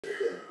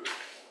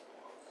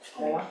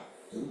Yeah.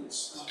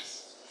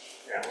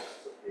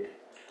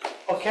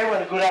 Okay,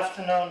 well, good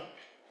afternoon,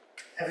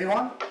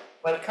 everyone.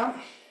 Welcome.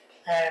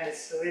 And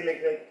it's a really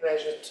great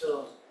pleasure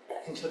to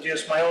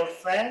introduce my old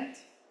friend.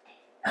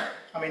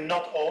 I mean,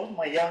 not old,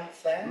 my young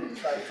friend,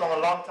 from a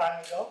long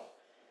time ago,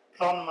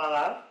 Paulo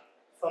Marar,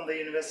 from the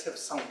University of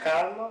São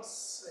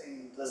Carlos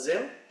in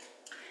Brazil.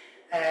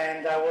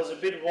 And I was a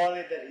bit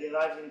worried that he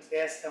arrived in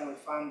Trieste and we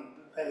found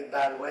very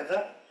bad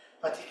weather,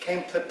 but he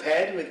came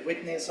prepared with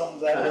Whitney's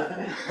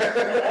umbrella.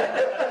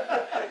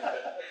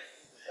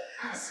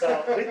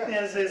 So Whitney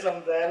has his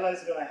umbrella,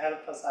 is going to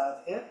help us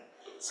out here.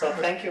 So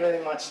thank you very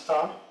much,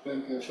 Tom.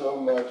 Thank you so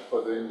much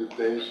for the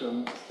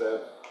invitation,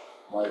 Steph,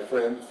 my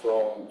friend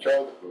from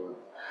childhood.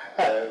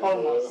 And,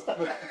 Almost.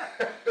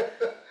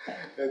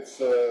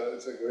 It's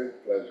a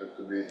great pleasure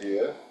to be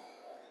here.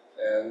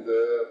 And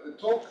the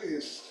talk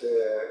is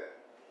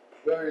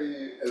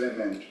very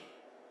elementary,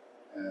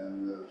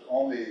 and there's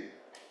only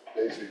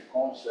basic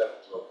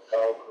concepts of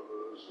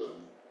calculus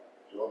and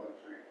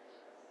geometry,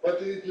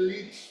 but it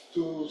leads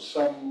to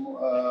some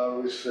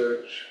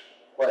research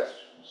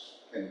questions,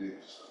 can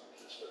lead to some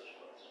research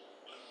questions.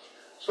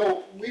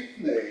 So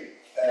Whitney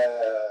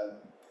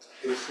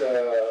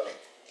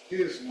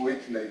here's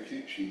Whitney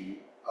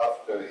teaching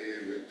after he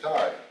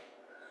retired.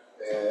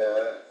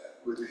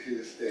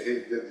 He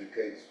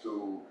dedicates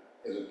to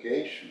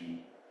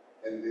education,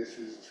 and this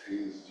is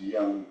his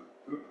young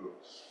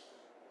pupils.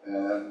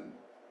 And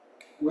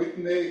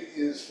Whitney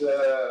is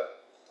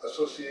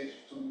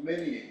associated to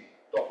many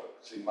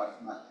topics in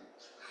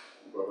mathematics.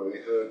 You probably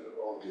heard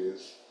all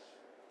this,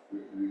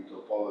 Whitney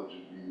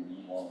topology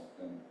being one of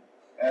them.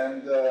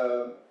 And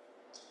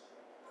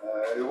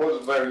it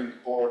was very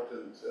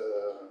important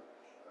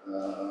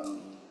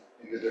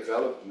in the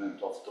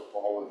development of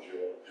topology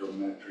or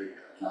geometric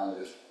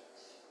analysis.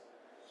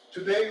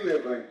 Today we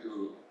are going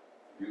to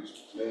use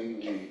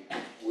mainly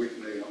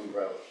Whitney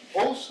umbrella.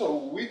 Also,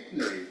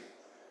 Whitney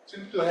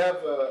seems to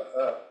have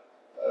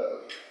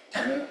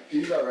an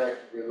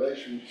indirect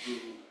relation to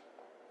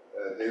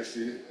this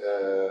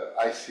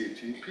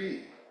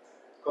ICTP,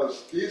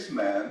 because this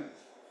man,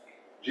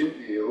 Jim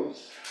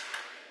Hills,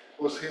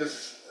 was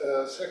his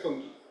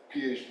second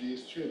PhD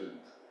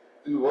student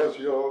and was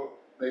your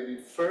maybe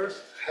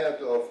first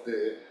head of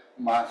the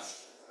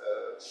math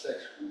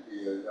section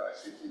here at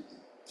ICTP.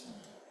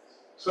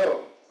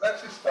 So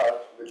let's start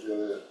with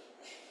the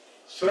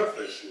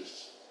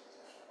surfaces.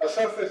 A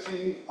surface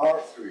in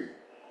R3.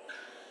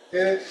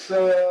 It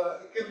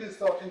can be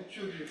thought in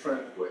two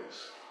different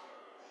ways.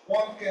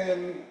 One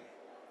can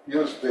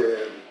use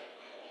the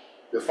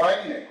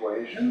defining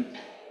equation,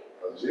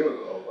 a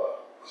zero of a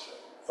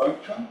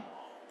function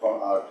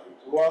from R2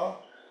 to R,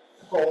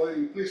 called the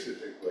implicit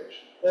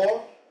equation,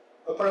 or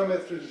a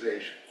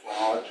parametrization from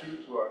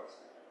R2 to R3.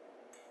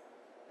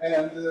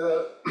 And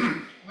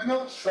we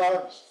know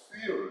Sarg's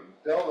theorem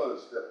tells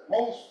us that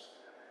most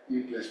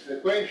implicit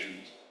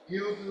equations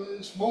yield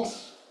a smooth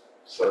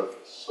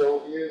surface. So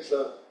here's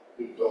a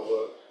bit of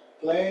a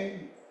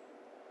plane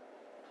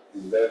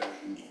embedded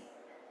in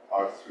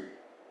R3.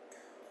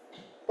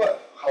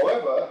 But,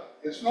 however,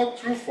 it's not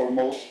true for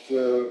most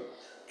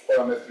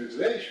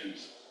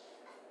parametrizations.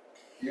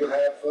 You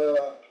have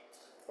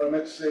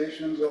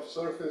parametrizations of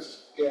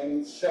surface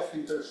can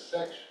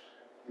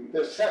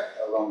intersect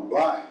along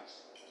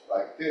lines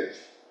like this,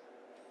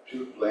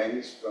 two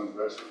planes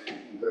transversely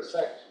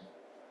intersecting.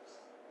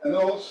 And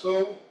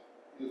also,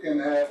 you can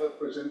have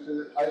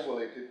presented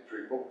isolated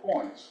triple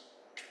points.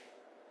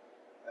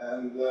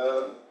 And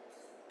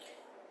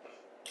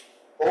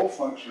all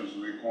functions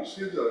we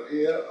consider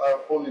here are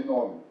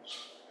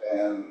polynomials.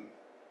 And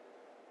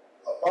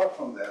apart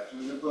from that,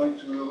 we're going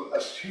to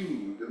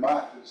assume the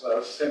matrices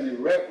are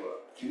semi-regular,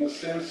 in a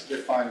sense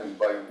defined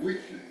by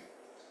Whitney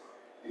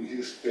in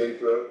his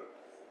paper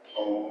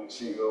on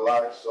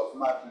singularities of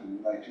matter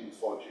in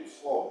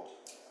 1944.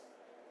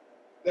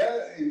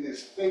 There, in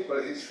this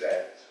paper, he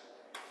said,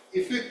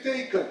 if we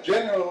take a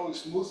general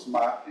smooth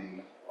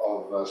mapping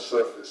of a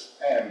surface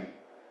M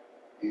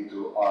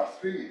into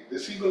R3, the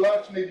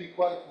singularities may be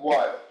quite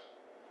wild,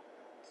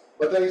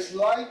 but a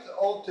slight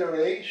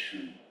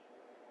alteration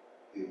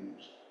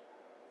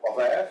of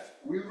F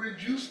will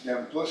reduce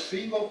them to a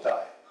single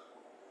type.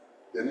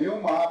 The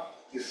new map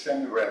is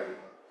semi-regular.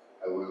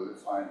 I will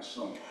define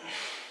soon.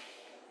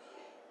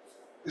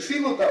 The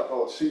single type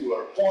of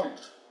singular point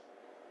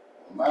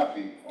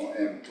mapping from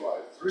M to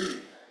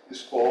I3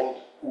 is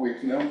called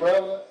Whitney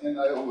umbrella, and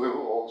I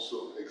will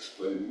also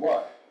explain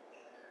why.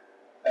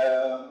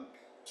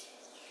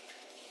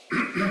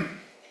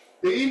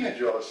 The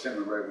image of a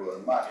semi-regular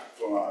map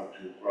from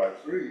R2 to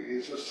R3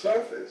 is a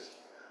surface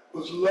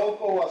whose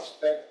local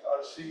aspects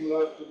are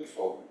similar to the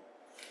following.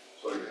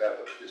 So you have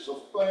a piece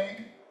of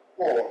plane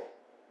or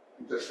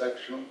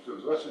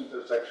transverse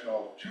intersection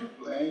of two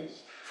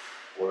planes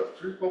or a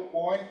triple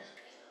point,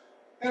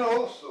 and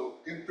also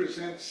can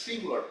present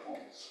singular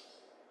points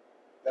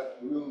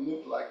that will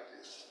look like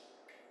this.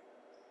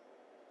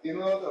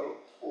 In other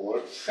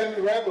words,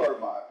 semi-regular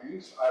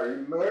mappings are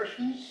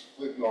immersions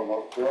with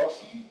normal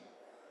crossing,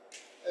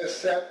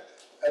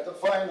 except at a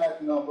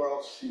finite number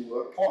of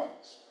singular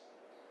points.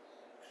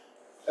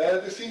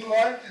 The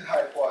singularity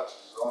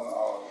hypothesis on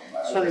our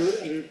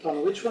Sorry,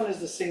 Tom, which one is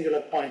the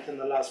singular point in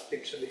the last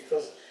picture?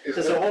 Because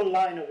there's a whole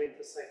line of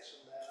intersection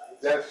there,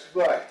 right? That's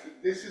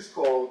right. This is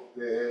called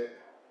the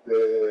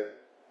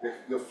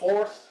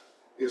fourth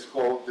is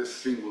called the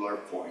singular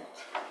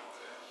point.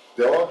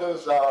 The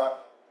others are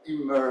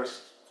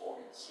immersed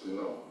points, you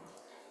know.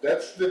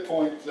 That's the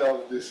point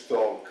of this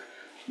talk,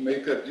 to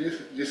make a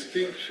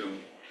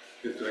distinction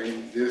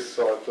between this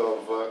sort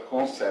of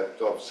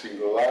concept of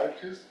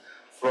singularities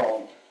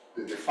from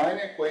the defined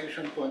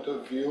equation point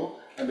of view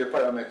and the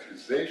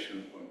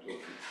parametrization point of view.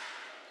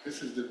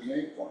 This is the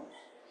main point.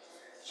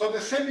 So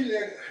the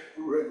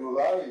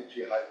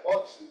semi-regularity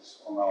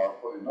hypothesis on our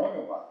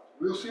polynomial map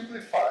will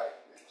simplify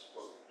the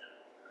explanation.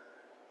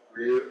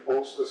 We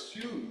also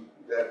assume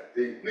that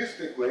the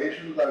implicit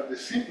equations are the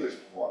simplest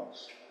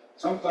ones,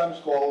 sometimes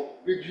called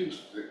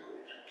reduced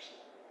equations.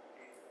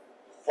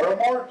 For a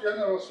more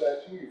general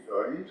setting, if you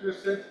are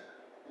interested,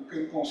 you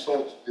can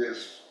consult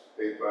this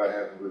paper I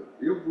have with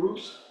Bill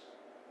Bruce,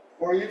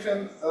 or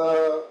even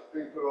a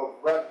paper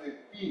of Bradley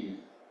Tame,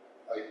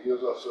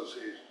 ideas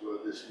associated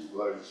with the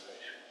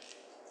singularization.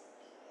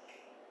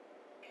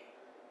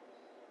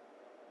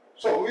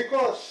 So we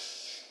call a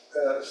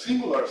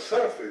singular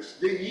surface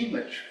the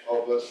image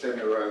of a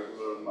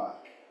semi-regular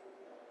map.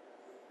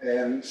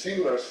 And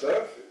singular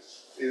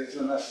surface is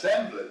an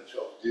assemblage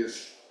of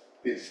these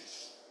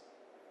pieces.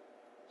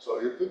 So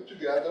you put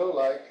together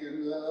like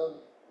in a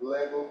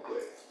Lego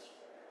play.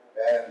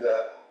 And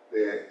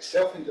the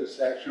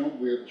self-intersection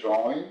will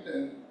join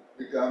and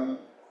become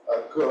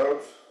a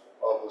curve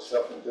of a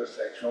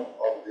self-intersection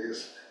of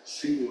this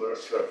singular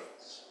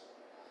surface.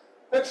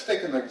 Let's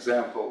take an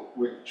example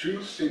with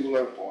two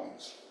singular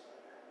points.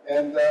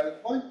 And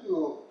I'm going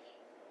to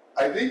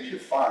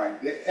identify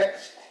the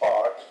x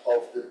part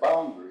of the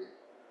boundary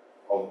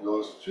of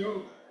those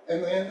two,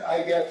 and then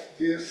I get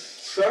this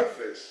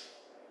surface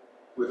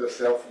with a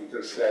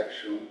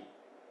self-intersection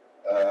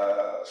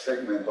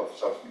segment of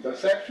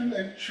self-intersection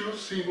and two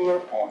singular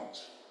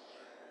points.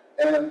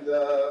 And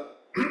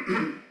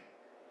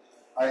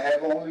I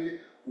have only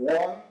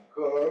one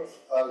curve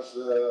as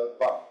a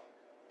bound.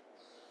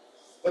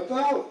 But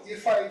now,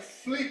 if I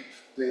flip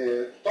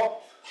the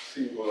top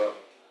singular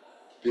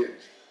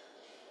bit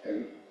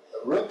and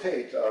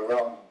rotate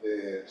around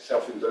the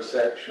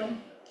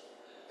self-intersection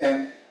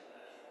and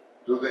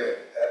do the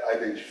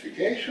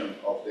identification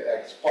of the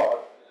x part,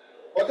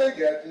 what I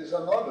get is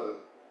another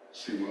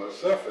singular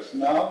surface,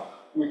 now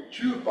with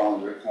two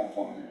boundary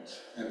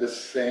components and the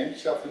same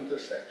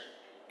self-intersection.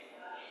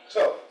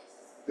 So,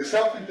 the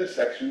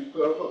self-intersection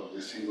curve of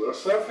the singular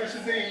surface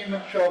is the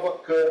image of a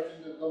curve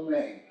in the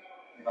domain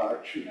in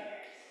R2.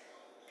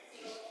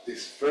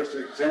 This first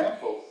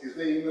example is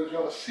the image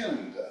of a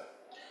cylinder,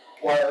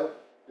 while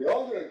the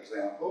other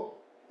example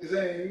is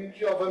an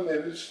image of a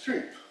metal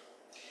strip.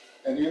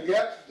 And you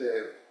get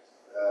the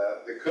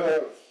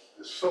curve,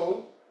 the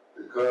soul,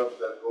 the curve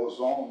that goes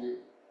only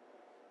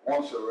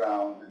once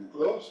around and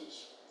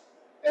closes,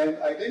 and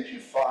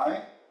identify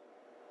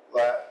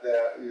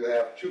that you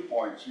have 2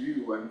 points,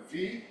 U and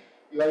V.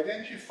 You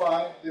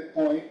identify the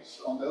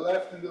points on the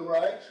left and the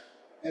right,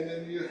 and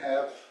then you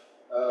have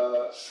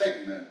a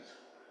segment.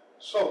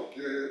 So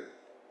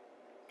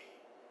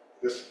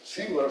the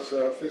singular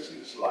surface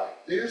is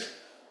like this,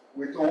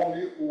 with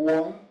only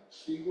one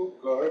single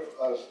curve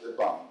as the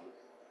boundary.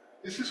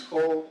 This is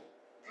called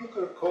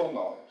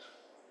Plucker-Conoid.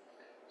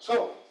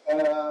 So,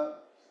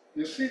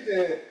 you see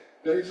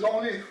there is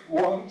only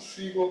one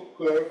single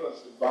curve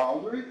as the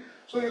boundary,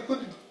 so you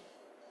could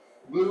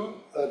glue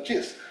a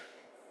disk,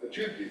 a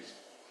tube disk.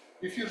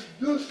 If you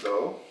do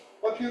so,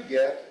 what you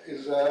get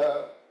is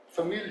a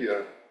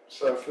familiar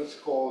surface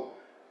called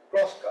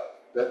crosscut.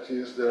 That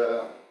is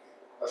a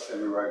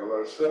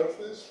semi-regular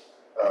surface,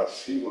 a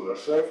singular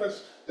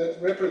surface,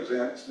 that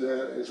represents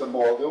is a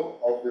model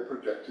of the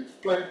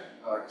projective plane,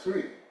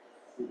 R3,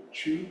 with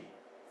two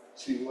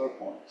singular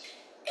points.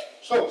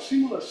 So,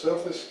 singular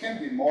surface can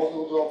be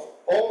models of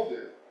all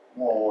the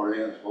more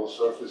orientable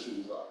surfaces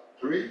in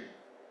R3,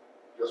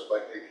 just by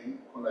taking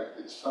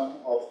connected sum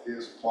of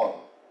this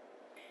model.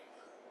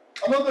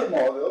 Another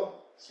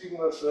model,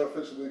 singular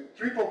surface with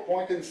triple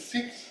point and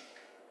 6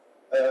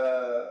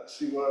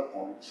 singular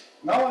points.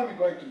 Now I'm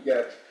going to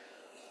get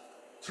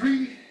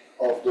 3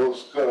 of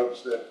those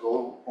curves that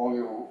go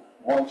only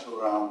once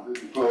around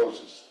and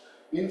closes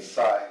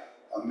inside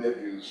a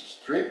Möbius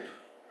strip,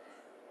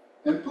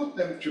 and put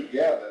them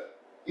together,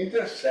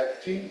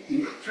 intersecting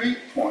in 3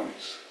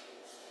 points.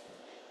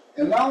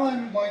 And now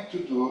I'm going to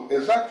do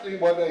exactly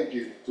what I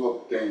did to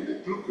obtain the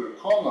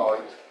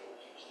Plucker-Conoid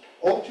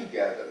all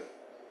together.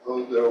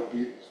 So there will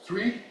be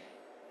 3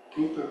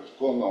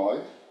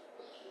 Plucker-Conoid,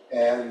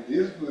 and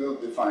this will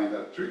define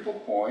a triple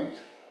point.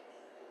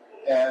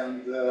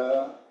 And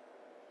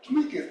to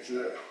make it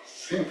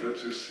simpler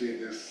to see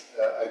this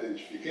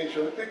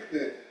identification, I take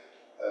the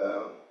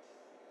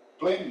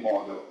plane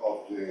model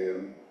of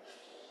the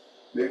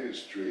Möbius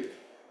strip,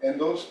 and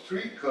those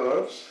 3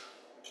 curves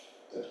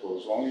that goes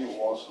goes only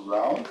once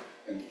around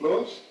and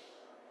close,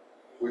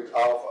 with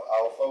alpha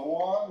alpha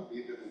 1,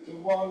 beta beta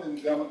 1,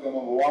 and gamma gamma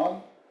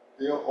 1,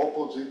 they are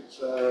opposite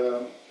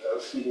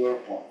singular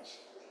points.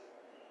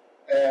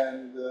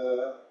 And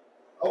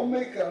I'll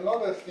make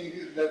another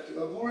thing that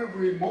we'll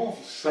remove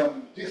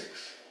some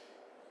disks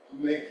to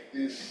make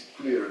this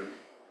clearer.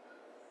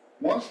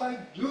 Once I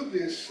do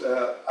this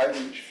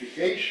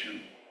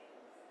identification,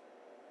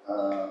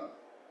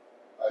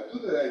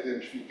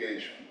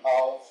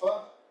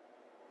 alpha,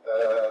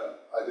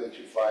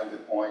 identifying the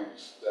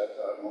points that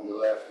are on the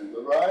left and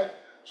the right.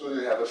 So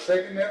you have a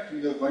segment,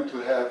 you're going to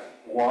have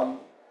one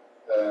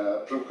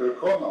Brucker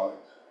conoid.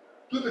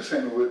 Do the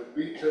same with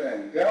beta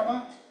and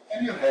gamma,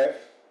 and you have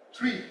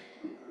three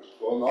Brucker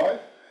conoid,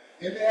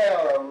 and they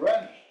are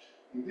arranged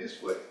in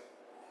this way.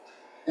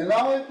 And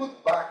now I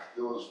put back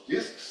those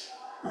disks,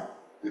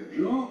 the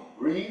blue,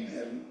 green,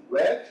 and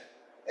red,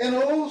 and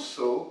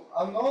also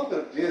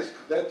another disk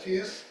that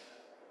is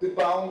the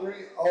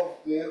boundary of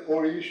the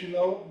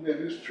original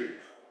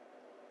manuscript.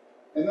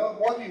 And now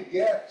what you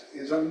get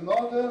is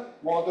another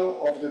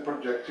model of the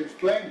projective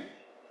plane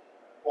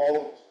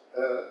called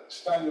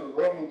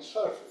Steiner-Roman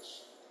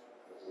surface.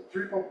 It's a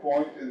triple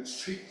point and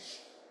 6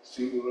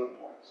 singular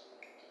points.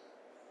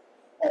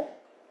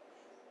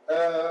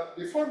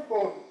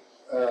 Before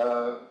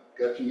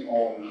getting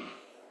on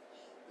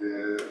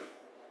the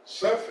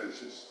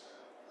surfaces,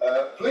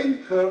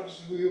 plane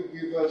curves will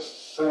give us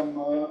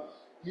some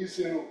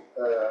easier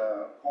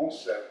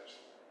concept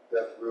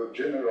that will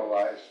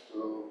generalize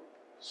to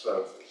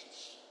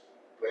surfaces.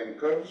 Plane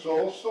curves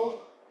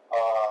also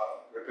are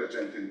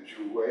represented in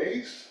two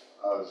ways,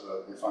 as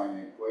a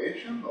defining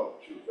equation of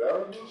two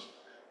variables,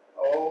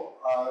 or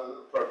as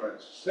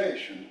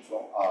parametrization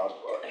from R to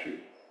R2.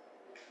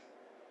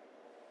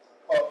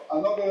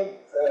 Another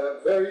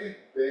very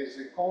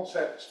basic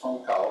concept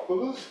from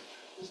calculus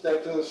is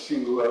that a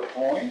singular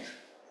point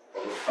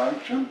of a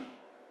function,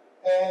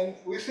 and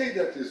we say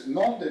that is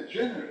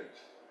non-degenerate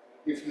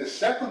if the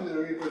second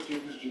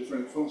derivative is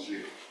different from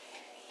 0.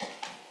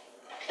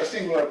 A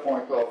singular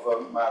point of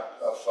a map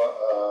of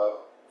a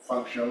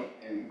function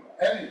in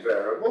any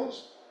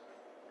variables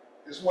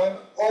is when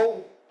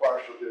all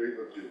partial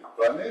derivatives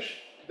vanish.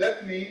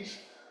 That means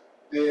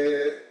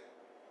the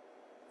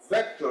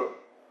vector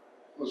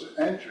whose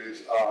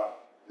entries are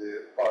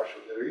the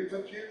partial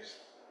derivatives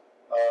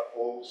are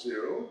all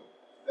 0,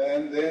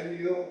 and then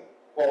you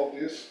call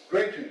this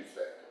gradient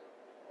vector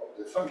of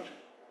the function.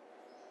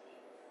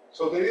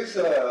 So there is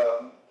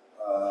a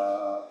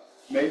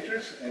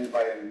matrix, and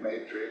by a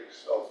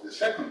matrix of the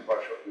second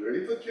partial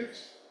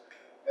derivatives,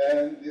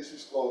 and this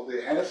is called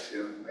the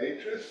Hessian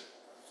matrix,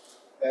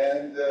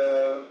 and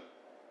a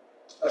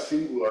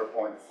singular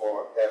point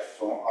for f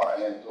from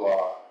Rn to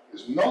R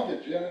is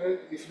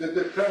non-degenerate if the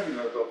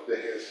determinant of the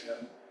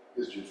Hessian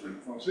is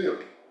different from 0.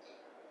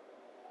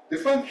 The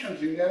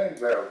functions in any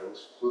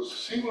variables whose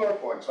singular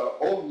points are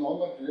all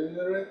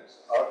non-degenerate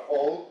are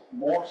called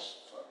Morse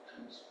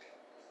functions.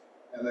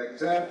 An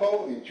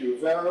example, in two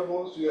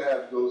variables, you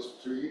have those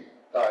three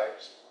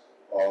types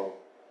of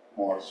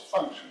Morse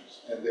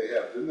functions, and they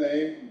have the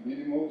name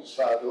minimum,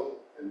 saddle,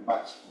 and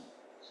maximum.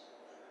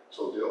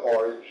 So the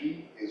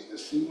origin is the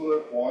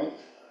singular point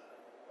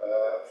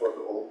for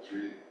all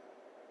three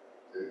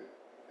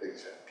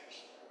examples.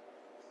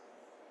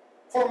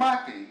 For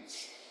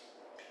mappings,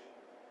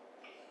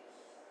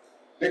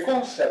 the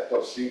concept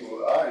of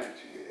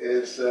singularity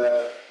is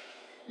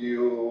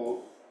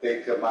you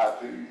take a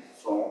mapping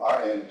from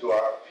Rn to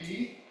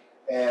Rp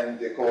and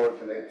the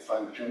coordinate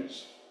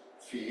functions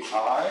phi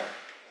I,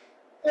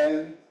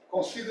 and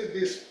consider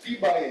this P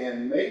by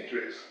N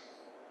matrix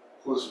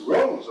whose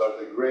rows are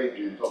the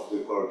gradient of the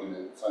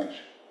coordinate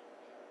function.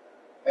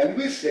 And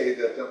we say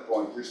that a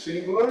point is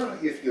singular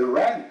if the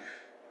rank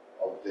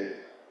of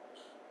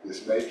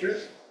this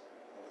matrix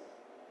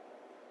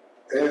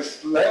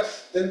is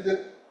less than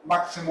the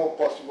maximal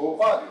possible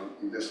value.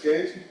 In this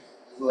case,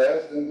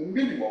 less than the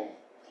minimum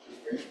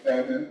between n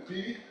and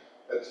p.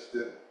 That's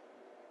the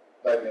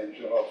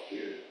dimension of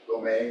the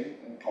domain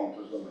and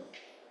contour domain.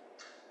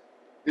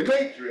 The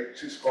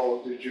matrix is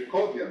called the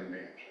Jacobian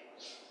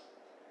matrix.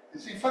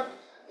 It's in fact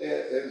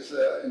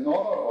in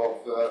honor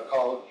of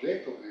Carl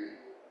Jacobi,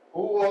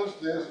 who was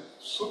the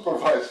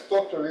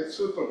doctorate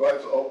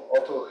supervisor of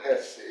Otto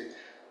Hesse,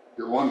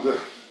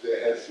 the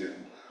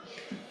Hessian.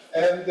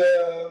 And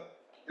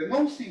the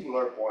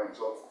non-singular points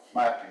of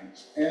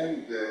mappings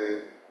and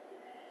the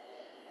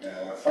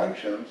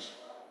functions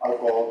are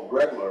called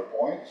regular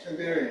points, and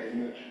they're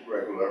image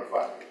regular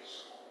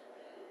values.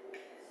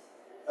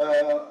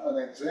 An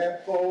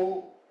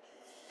example,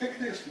 take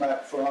this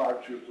map from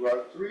R2 to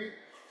R3,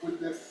 with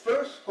the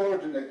first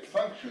coordinate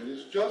function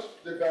is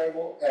just the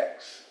variable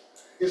x.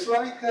 It's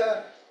like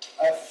a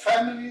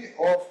family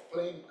of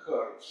plane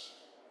curves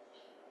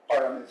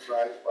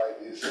parameterized by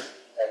this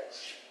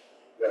x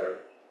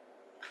variable.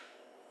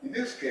 In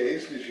this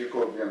case, the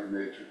Jacobian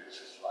matrix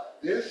is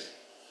like this,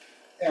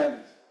 and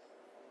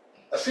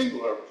a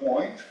singular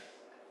point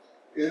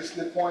is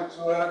the point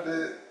where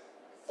the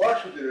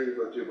partial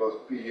derivative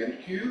of p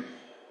and q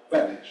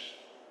vanish.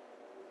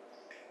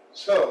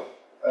 So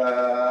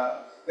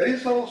there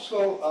is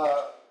also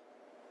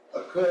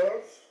a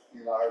curve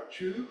in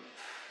R2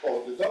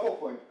 called the double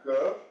point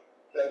curve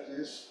that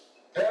is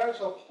pairs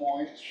of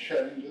points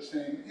sharing the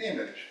same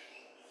image.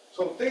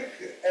 So take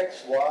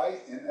xy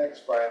and x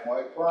prime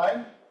y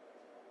prime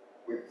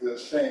with the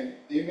same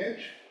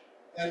image,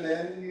 and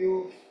then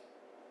you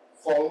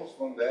follow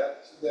from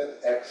that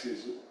x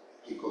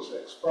equals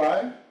x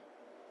prime,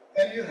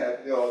 and you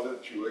have the other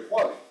two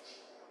equalities.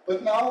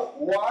 But now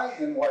y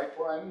and y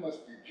prime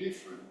must be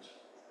different.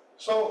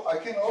 So I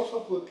can also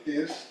put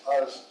this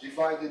as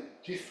divided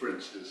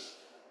differences,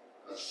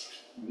 as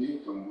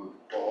Newton would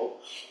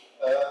call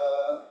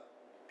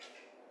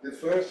the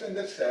first and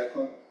the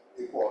second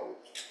equality.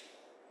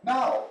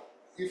 Now,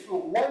 if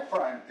y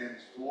prime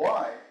tends to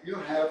y, you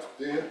have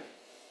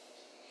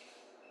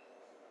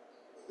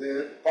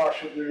the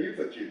partial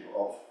derivative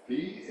of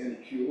p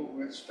and q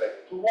with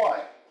respect to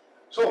y.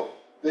 So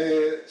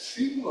the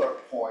singular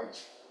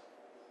points,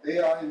 they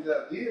are in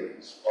the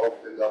adherence of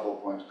the double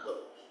point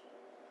curve.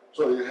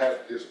 So you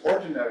have this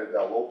ordinary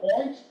double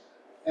point,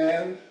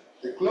 and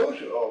the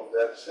closure of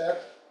that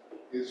set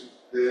is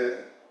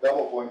the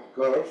double point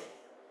curve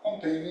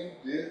containing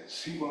the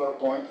singular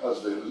point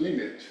as the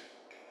limit.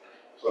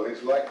 So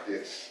it's like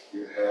this.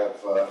 You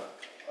have a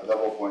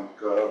double point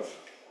curve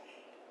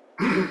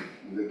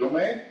in the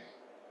domain,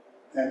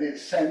 and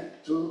it's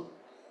sent to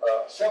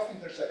a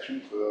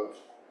self-intersection curve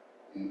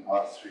in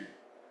R3.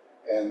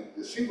 And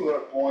the singular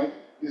point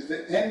is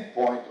the end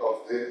point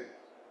of the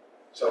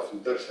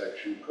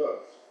self-intersection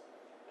curve.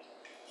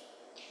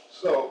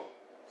 So,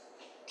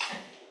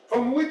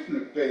 from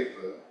Whitney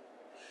paper,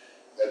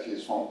 that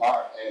is from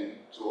Rn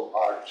to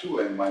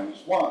R2n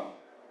minus 1,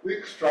 we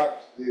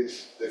extract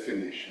this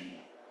definition.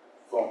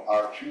 From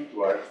R2 to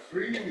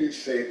R3, we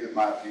say the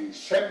mapping is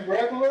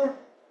semi-regular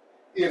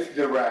if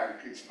the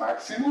rank is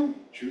maximum,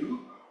 2,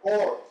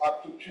 or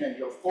up to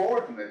change of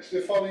coordinates,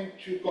 the following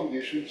two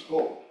conditions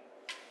hold.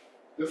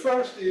 The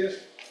first is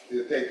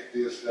you take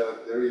this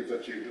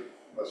derivative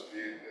must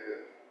be the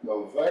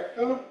null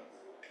vector,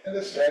 and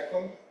the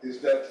second is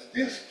that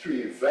these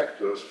three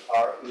vectors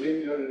are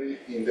linearly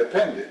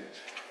independent.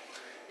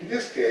 In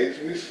this case,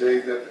 we say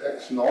that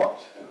x naught,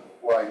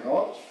 y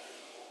naught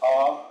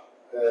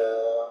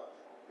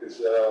is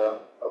a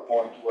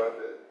point where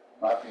the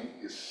mapping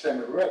is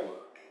semi-regular.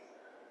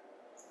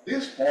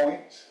 These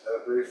points,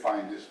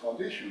 verifying these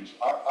conditions,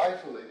 are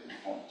isolated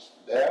points.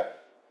 There,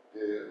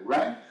 the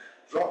rank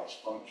drops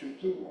from 2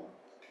 to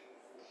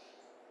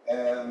 1.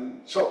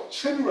 And so,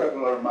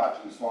 semi-regular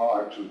mappings from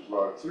R2 to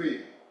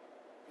R3,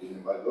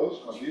 given by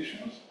those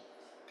conditions,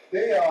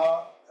 they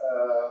are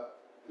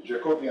the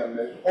Jacobian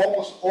measure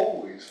almost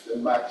always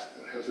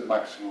has a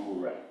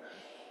maximum rank.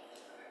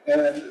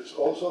 And it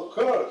also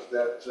occurs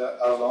that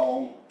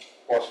along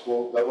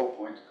possible double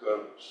point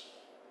curves.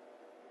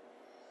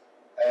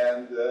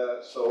 And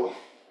so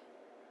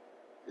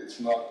it's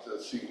not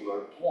a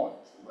singular point,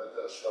 but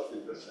a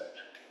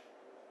self-intersection.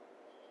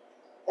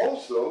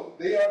 Also,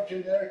 they are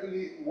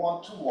generically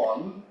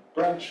one-to-one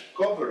branch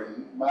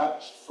covering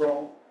maps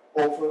from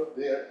over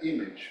their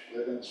image.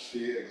 We're going to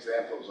see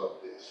examples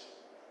of this.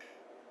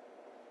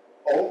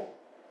 Or,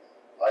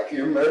 like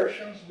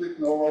immersions with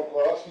normal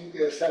crossing,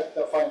 except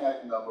a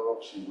finite number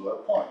of singular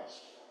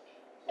points.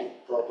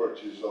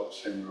 Properties of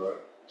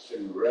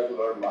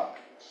semi-regular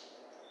mappings.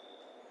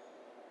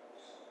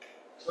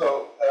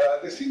 So,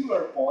 the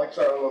singular points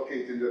are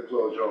located in the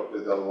closure of the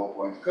double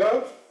point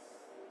curve.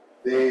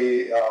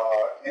 They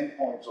are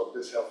endpoints of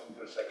the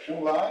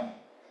self-intersection line,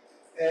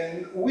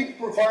 and we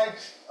provide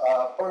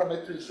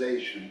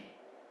parametrization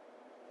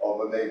of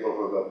a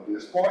neighborhood of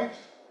this point,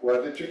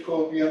 where the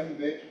Jacobian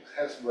matrix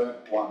has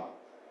rank 1.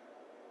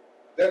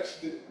 That's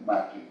the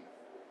mapping.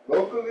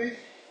 Locally,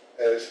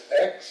 as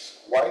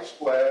x, y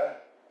square,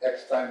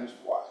 x times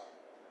y.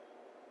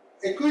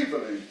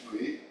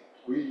 Equivalently,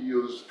 we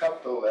use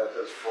capital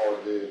letters for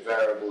the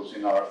variables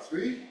in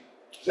R3,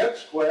 z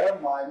square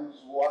minus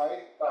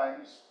y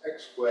times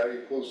x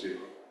square equals 0.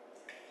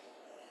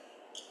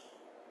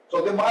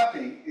 So the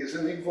mapping is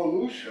an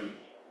involution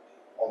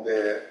on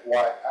the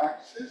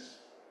y-axis,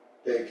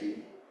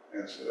 taking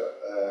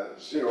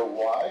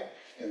 0y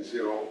and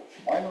 0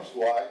 minus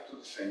y to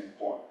the same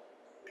point.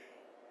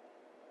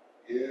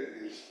 Here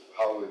is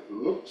how it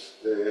looks.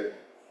 The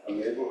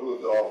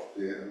neighborhood of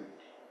the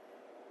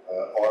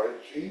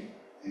origin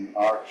in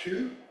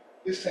R2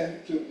 is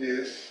sent to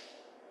this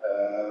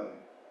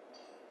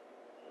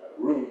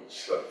root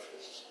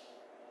surface.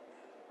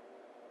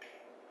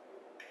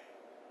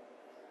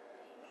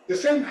 The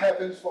same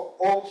happens for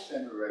all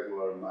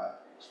semi-regular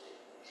mappings.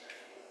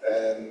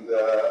 And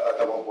a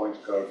double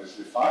point curve is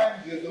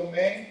defined. The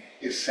domain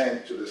is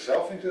sent to the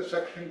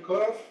self-intersection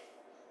curve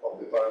of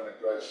the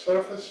parametrized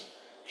surface,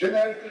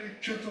 generically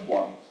 2 to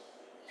 1.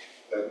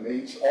 That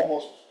means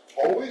almost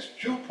always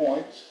 2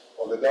 points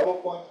on the double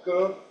point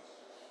curve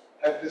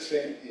have the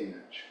same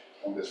image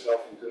on the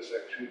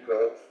self-intersection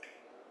curve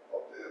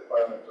of the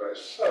parametrized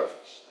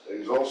surface. There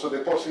is also the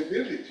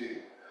possibility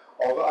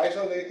of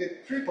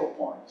isolated triple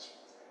points.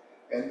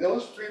 And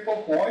those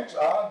triple points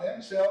are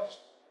themselves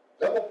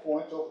double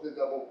points of the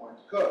double point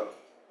curve.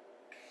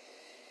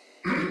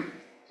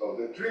 So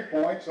the 3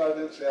 points are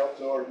themselves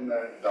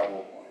ordinary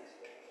double points.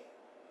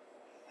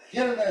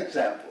 Here's an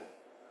example.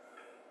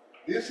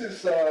 This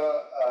is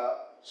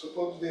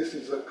suppose this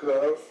is a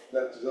curve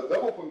that is a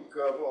double point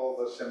curve of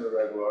a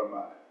semiregular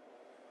map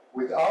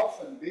with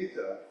alpha and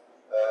beta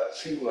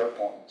singular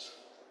points.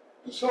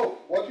 And so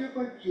what you're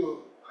going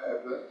to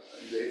have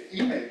in the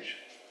image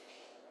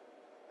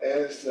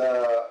is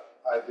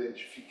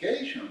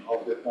identification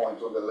of the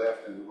points on the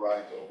left and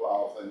right of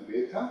alpha and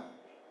beta.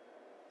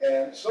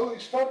 And so you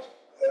start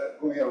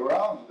going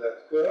around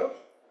that curve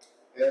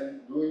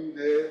and doing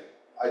the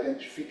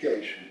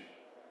identification.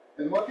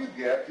 And what you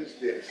get is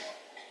this.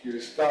 You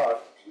start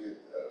with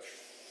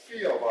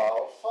phi of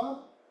alpha,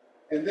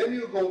 and then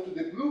you go to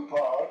the blue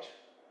part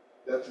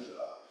that is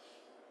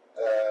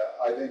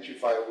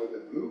identified with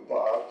the blue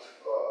part,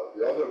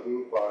 the other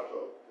blue part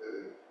of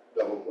the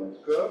double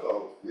point curve,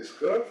 of this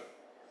curve,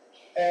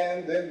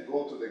 and then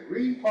go to the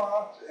green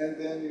part, and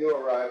then you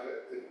arrive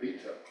at the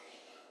beta,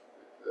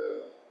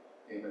 the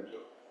image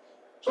of.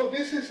 So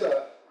this is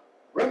a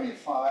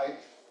ramified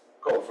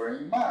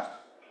covering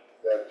map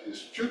that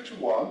is 2 to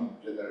 1,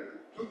 generically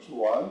 2 to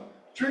 1,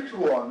 3 to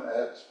 1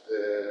 at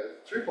the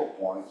triple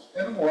points,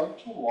 and 1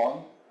 to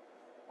 1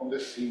 on the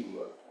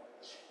singular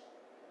points.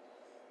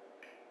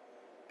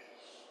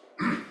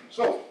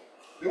 So,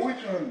 the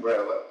Whitney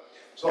umbrella.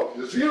 So,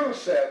 the zero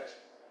set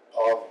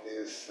of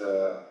this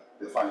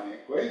defining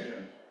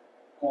equation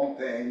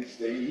contains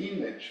the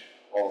image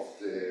of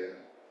the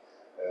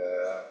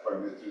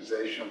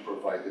parametrization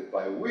provided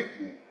by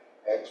Whitney,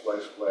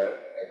 xy squared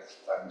x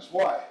times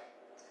y,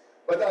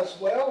 but as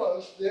well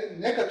as the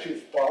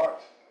negative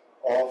part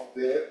of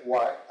the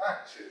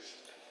y-axis.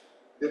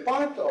 The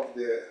part of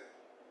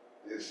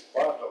this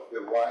part of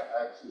the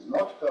y-axis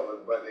not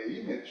covered by the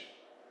image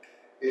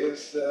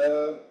is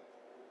the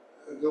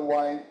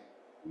y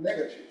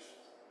negative,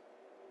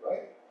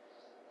 right?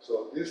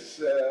 So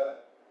this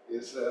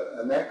is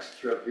an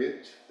extra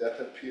bit that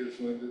appears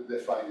in the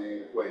defining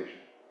equation.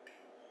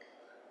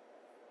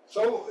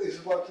 So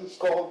is what is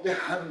called the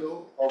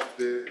handle of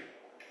the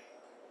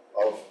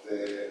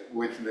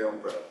Whitney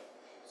umbrella.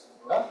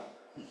 Huh?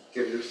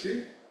 Can you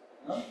see?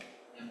 Huh?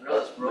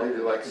 Umbrella's broken.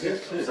 Maybe like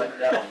this. It's like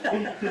that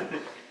one.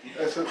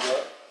 That's an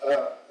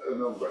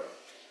umbrella.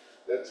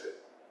 That's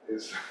it.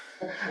 It's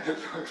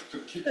to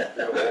keep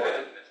the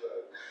order.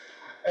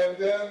 And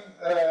then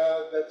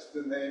that's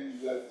the name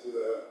that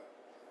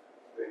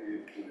they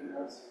give to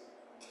the.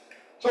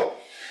 So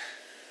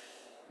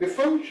the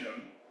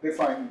function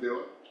defining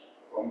the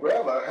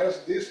umbrella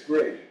has this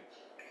gradient,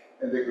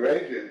 and the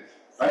gradient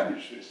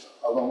vanishes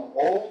along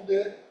all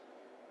the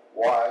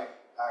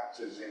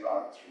y-axis in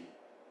R3.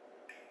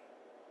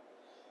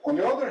 On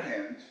the other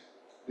hand,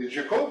 the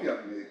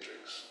Jacobian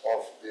matrix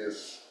of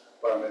this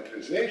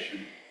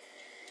parametrization,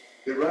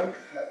 the rank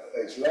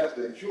is less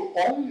than 2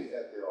 only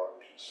at the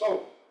origin.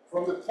 So,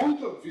 from the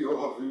point of view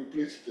of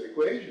implicit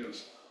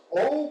equations,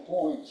 all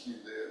points in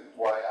the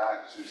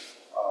y-axis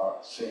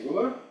are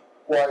singular,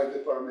 while the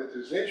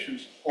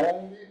parametrizations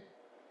only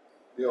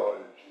the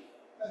origin.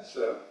 That's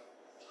the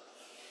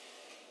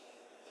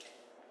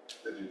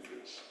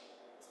difference.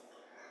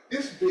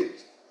 This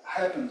bit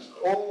happens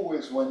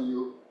always when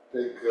you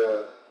take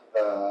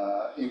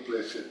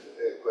implicit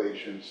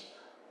equations,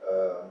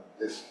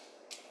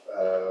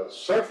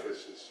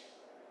 surfaces.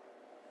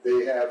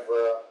 They have,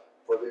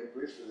 for the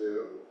implicit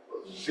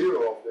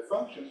zero of the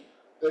functions,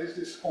 there is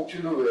this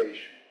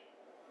continuation.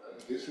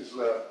 This is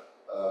a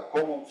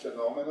common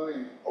phenomenon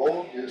in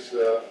all these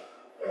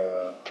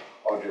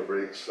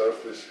algebraic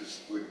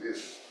surfaces with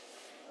this.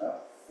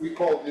 We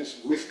call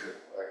this whisker,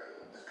 like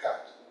the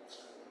cat.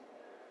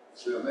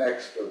 It's an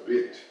extra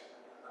bit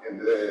in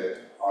the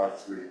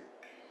R3.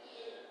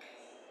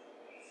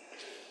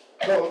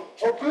 So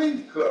for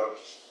plane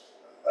curves,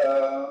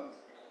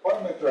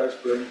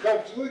 parametrized plane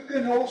curves, we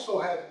can also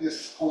have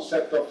this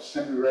concept of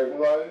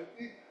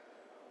semiregularity,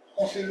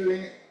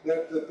 considering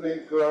that the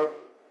plane curve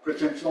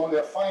presents only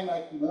a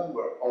finite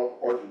number of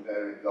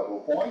ordinary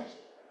double points,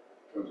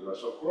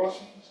 transversal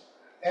crossings,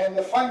 and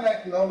a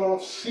finite number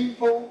of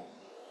simple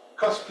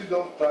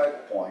cuspidal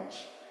type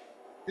points.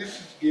 This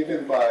is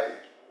given by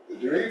the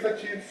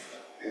derivative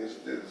is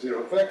the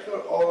zero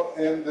vector,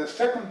 and the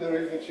second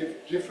derivative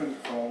different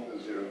from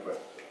the zero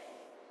vector.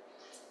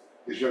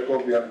 The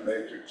Jacobian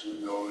matrix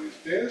we know is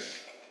this,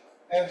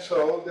 and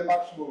so the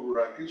maximum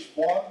rank is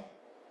 1.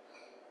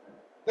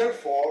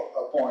 Therefore,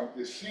 a point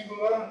is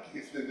singular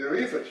if the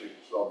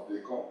derivatives of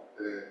the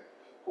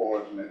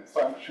coordinate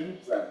function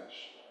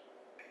vanish.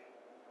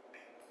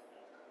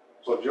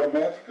 So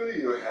geometrically,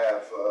 you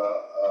have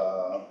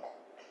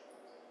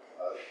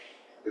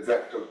the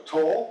vector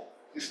tau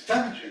is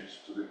tangent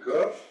to the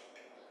curve,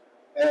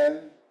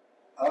 and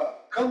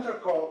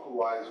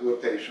counterclockwise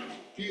rotation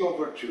p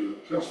over 2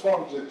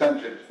 transforms the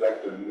tangent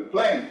vector in the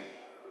plane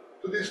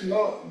to this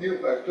new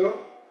vector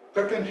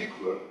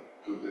perpendicular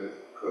to the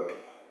curve,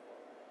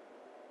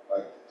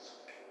 like this.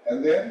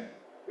 And then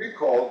we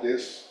call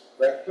this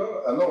vector,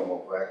 a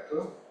normal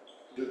vector,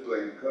 to the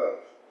plane curve.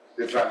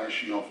 The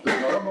vanishing of the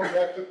normal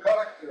vector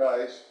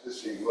characterizes the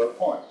singular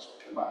points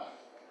of the map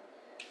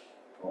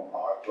from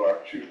R to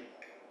R2.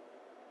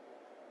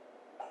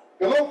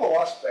 The local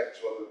aspects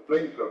of the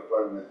plane curve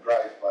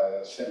parametrized by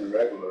a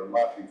semiregular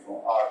mapping from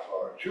R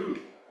to R2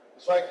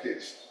 is like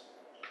this: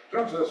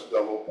 transverse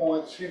double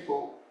points,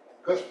 simple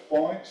cusp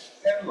points,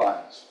 and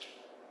lines.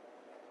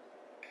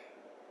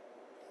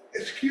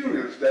 It's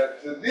curious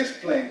that these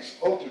planes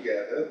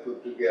altogether,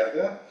 put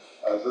together,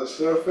 as a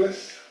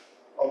surface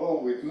of a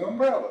Whitney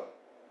umbrella.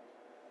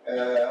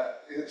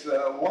 It's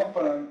a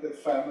one-parameter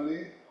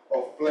family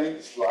of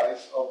plane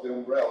slice of the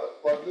umbrella.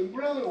 But the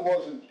umbrella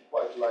wasn't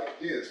quite like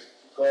this,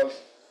 because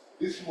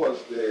this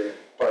was the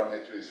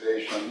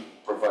parametrization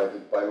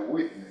provided by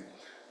Whitney.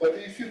 But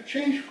if you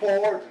change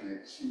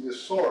coordinates in the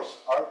source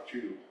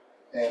R2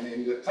 and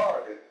in the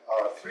target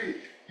R3,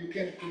 you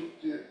can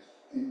put it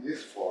in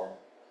this form.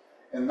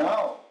 And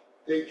now,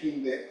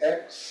 taking the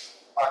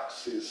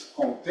x-axis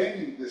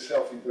containing the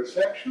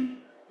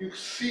self-intersection, you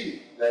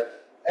see that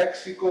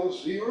x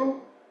equals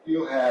 0,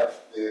 you have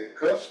the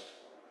cusp,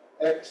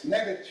 x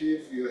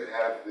negative, you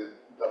have the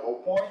double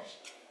points,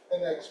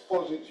 and x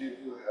positive,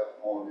 you have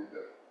only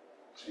the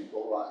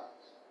simple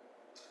lines.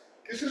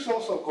 This is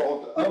also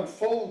called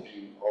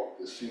unfolding of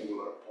the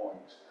singular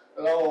point.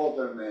 There are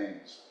other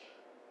names,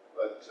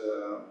 but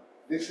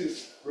this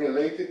is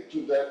related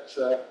to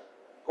that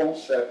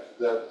concept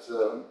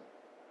that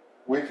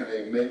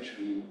Whitney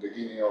mentioned in the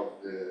beginning of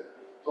the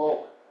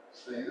talk,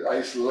 saying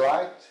a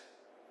slight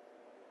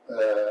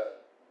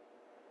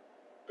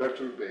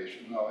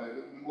perturbation. No,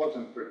 it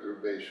wasn't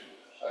perturbation.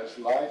 A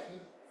slight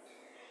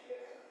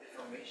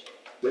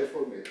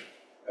deformation.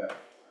 Yeah.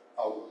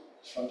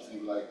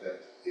 Something like that.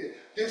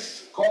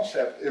 This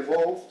concept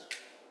evolved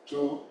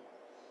to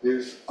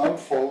this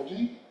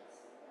unfolding,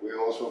 we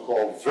also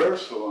call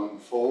versal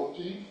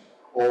unfolding,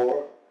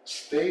 or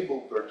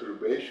stable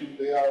perturbation.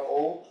 They are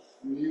all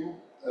new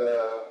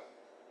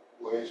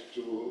ways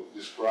to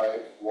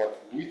describe what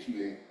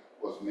Whitney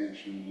was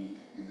mentioning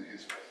in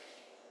his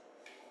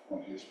book,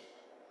 on his book.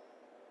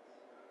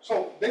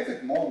 So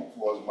David Monk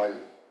was my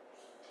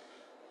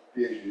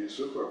PhD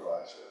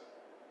supervisor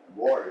in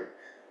Warwick.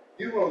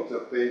 He wrote a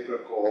paper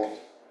called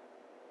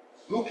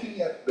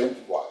Looking at Bent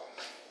Wires.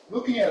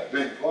 Looking at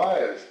Bent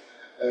Wires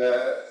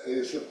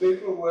is a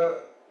paper where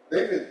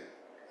David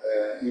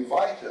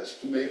invite us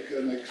to make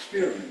an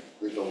experiment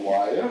with a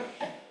wire,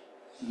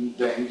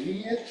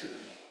 bending it,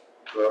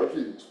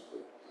 curving it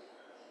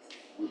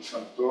with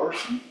some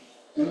torsion,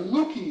 and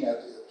looking at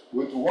it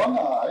with one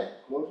eye,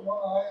 close one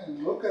eye,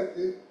 and look at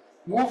it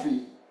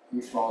moving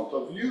in front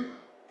of you.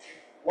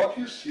 What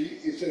you see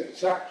is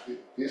exactly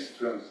these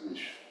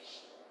transitions.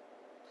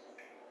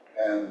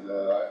 And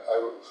I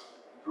will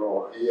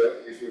draw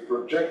here, if you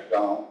project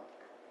down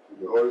to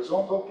the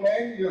horizontal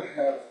plane, you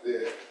have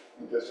the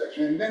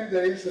intersection. And then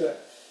there is a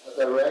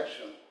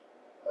direction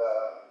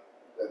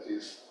that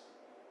is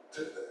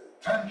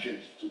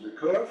tangent to the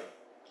curve,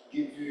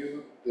 give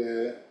you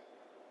the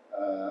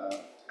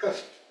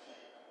cusp.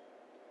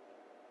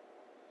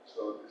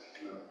 So this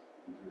is an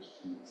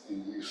interesting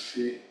thing. You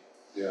see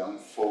the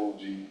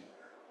unfolding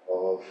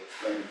of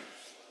plane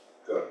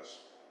curves.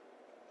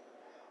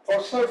 For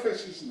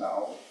surfaces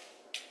now,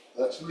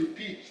 let's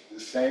repeat the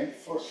same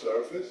for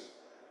surface,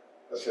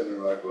 a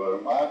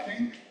semiregular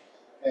mapping,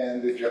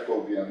 and the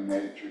Jacobian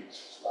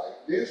matrix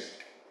like this.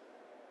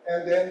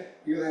 And then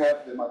you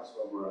have the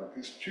maximum rank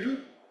is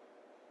 2,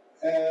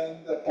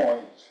 and the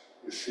point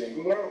is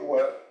singular,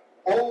 where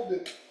all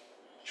the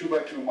 2 by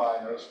 2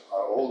 minors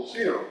are all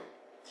 0.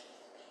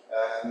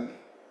 And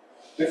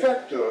the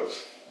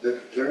vectors,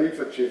 the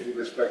derivative with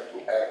respect to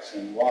x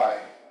and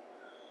y,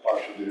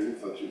 partial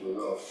derivative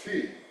of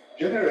phi,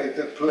 generate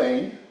a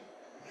plane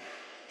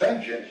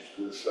tangent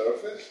to the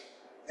surface,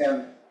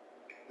 and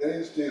there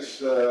is this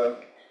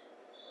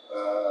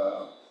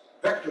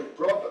vector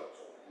product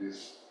of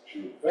these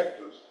two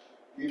vectors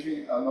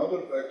giving another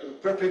vector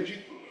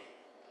perpendicular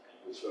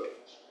to the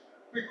surface.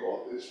 We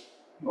call this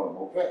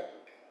normal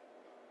vector.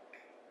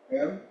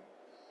 And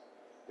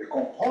the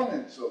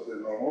components of the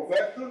normal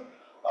vector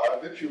are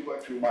the 2 by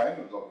 2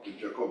 minors of the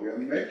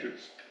Jacobian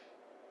matrix,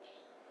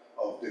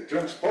 of the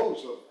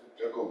transpose of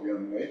the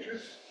Jacobian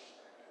matrix.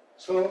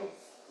 So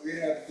we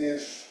have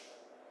this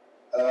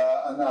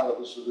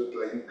analogous to the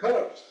plane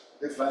curves,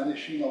 the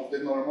vanishing of the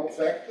normal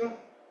vector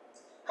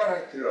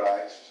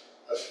characterized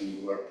a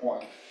singular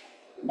point,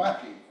 the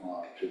mapping from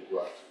R2 to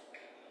R2.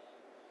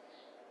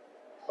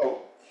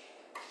 So,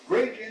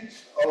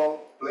 gradients of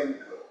plane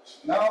curves.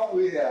 Now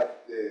we have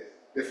the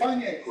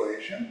defining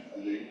equation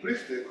and the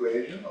implicit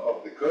equation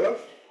of the curve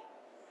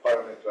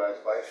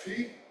parametrized by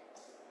phi,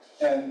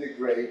 and the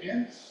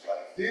gradients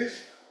like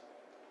this.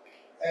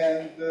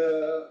 And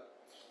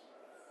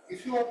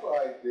if you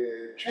apply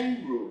the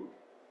chain rule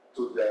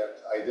to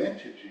that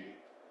identity,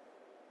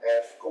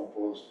 f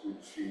composed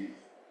with phi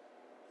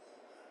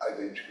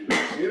identical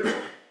to 0,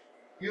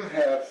 you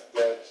have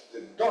that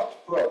the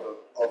dot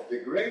product of the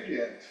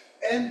gradient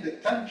and the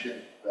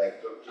tangent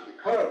vector to the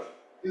curve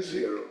is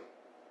 0.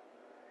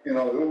 In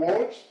other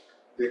words,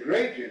 the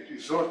gradient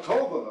is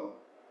orthogonal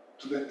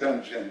to the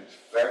tangent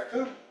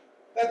vector.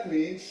 That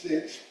means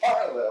it's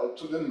parallel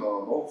to the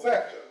normal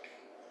vector.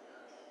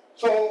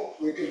 So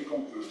we can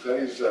conclude there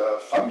is a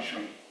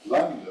function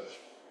lambda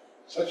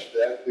such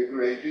that the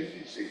gradient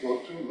is equal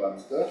to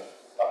lambda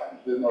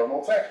times the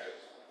normal vector.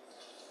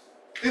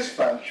 This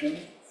function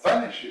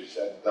vanishes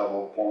at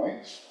double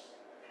points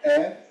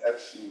and at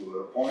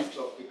singular points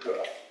of the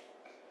graph.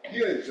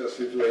 Here is a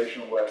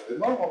situation where the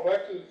normal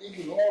vectors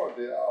ignore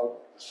the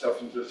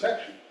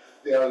self-intersection.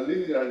 They are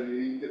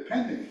linearly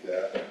independent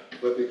there,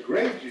 but the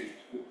gradient,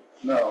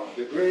 now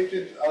the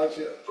gradient as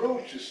it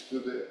approaches to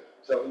the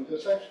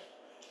self-intersection,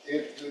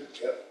 it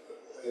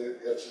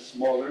gets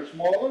smaller,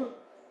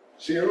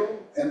 0,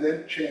 and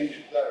then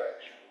changes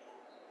direction.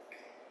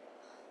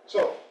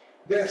 So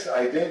this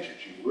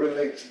identity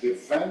relates the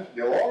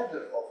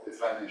order of the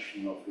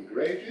vanishing of the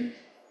gradient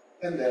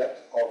and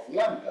that of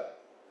lambda,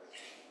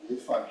 the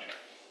function.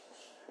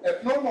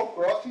 At normal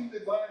crossing, the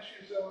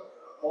vanishing is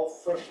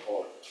of first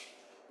order,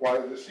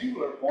 while the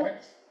singular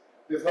points,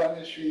 the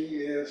vanishing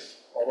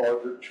is of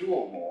order 2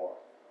 or more.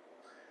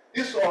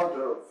 This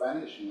order of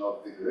vanishing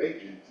of the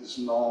gradient is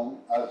known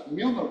as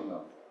Milnor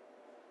number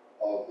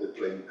of the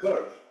plane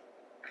curve.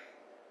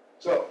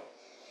 So,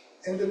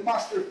 in the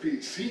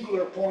masterpiece,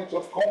 Singular Points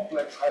of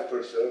Complex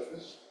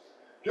Hypersurface,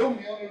 John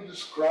Milnor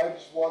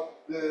describes what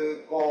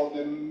we call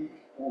the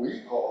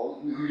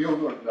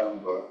Milnor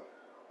number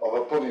of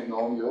a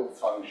polynomial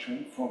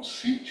function from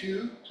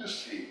C2 to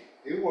C.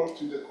 He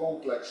works in the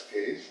complex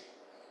case,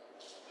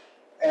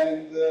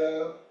 and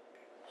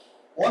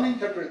one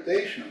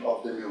interpretation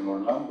of the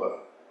Milnor number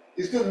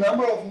is the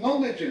number of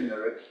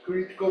non-degenerate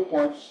critical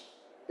points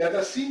that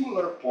a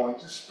singular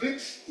point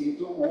splits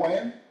into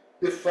when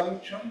the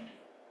function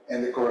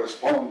and the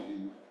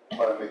corresponding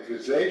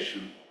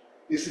parametrization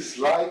is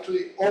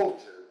slightly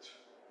altered.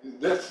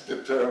 That's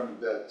the term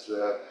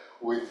that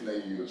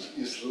Whitney used,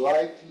 is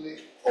slightly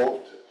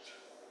altered.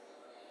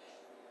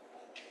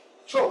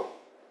 So,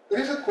 there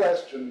is a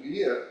question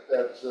here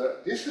that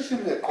this is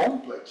in the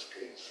complex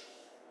case.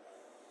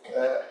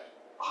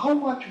 How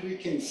much we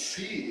can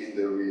see in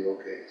the real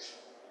case?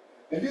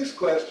 In this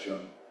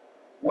question,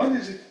 when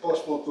is it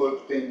possible to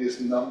obtain this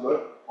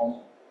number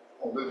on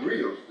the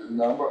reals, the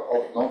number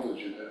of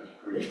non-degenerate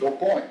critical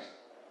points?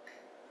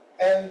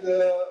 And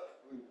we're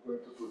going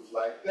to put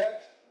like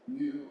that,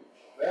 mu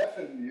f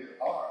and mu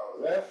r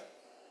of f,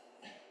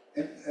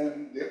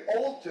 and the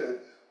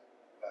altered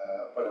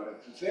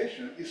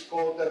parametrization is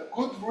called a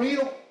good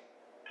real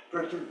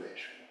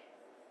perturbation.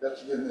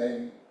 That's the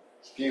name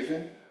it's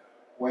given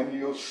when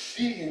you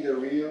see in the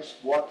reals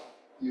what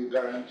you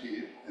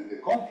guarantee in the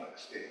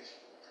complex case.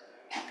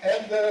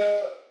 And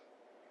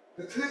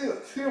the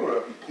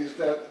theorem is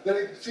that there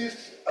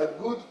exists a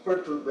good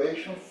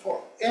perturbation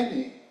for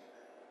any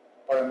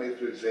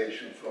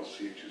parametrization from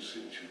C to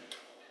C2.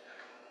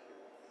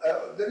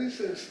 There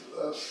is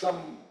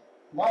some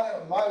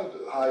mild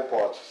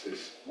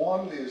hypothesis.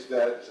 One is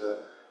that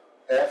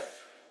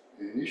f,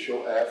 the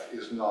initial f,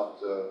 is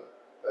not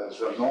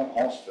as a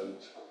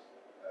non-constant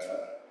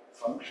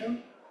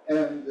function,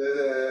 and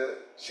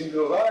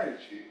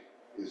singularity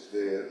is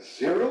the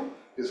 0,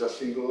 is a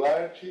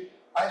singularity,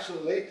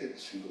 isolated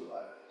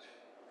singularity.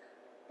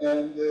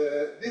 And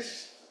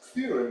this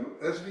theorem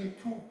has been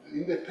proved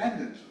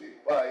independently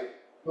by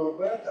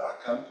Norberto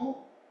Acampo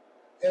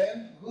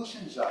and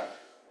Gusinzag,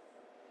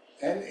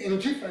 and in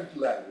different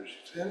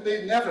languages, and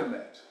they never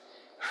met.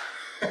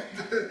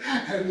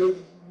 And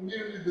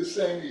nearly the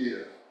same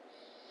year.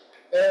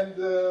 And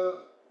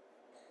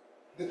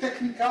the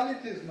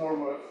technicalities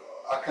normal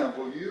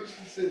Acampo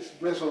uses is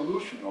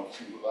resolution of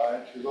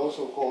singularity, is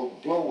also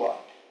called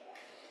blow-up.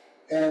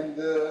 And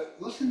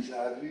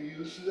Gusinzag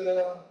used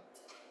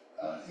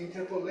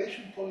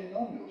interpolation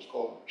polynomials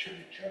called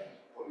Chebyshev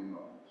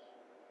polynomials.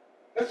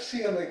 Let's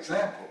see an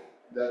example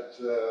that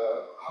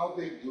how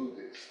they do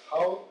this,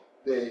 how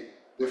they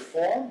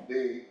deform,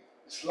 they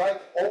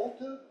slight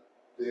alter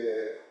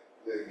the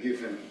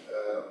given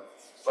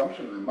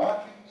function, the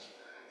mappings,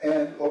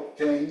 and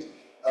obtain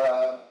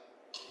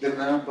the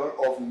number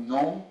of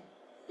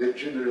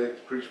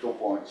non-degenerate critical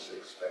points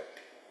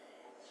expected.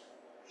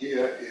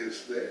 Here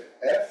is the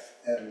f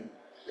and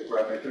the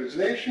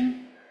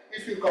parametrization.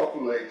 If you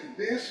calculate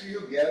this,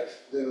 you get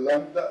the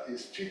lambda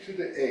is t to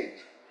the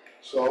 8.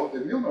 So the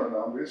Milnor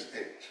number is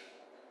 8.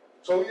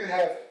 So you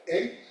have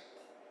 8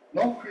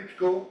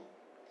 non-critical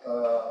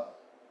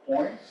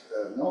points,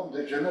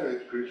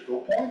 non-degenerate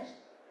critical points.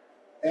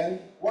 And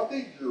what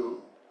they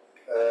do,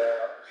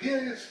 here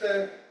is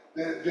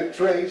the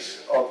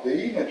trace of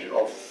the image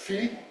of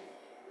phi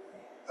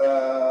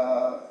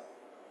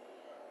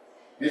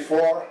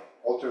before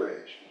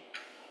alteration.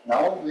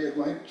 Now we are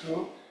going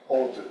to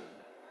alter.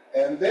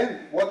 And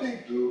then what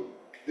they do,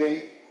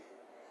 they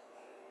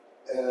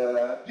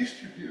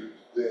distribute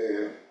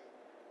the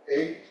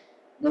 8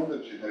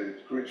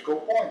 non-degenerate critical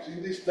points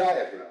in this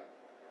diagram,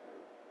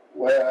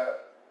 where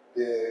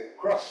the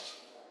cross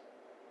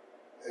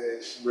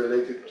is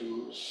related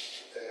to,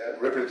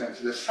 represents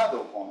the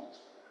saddle point.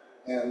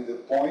 And the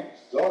point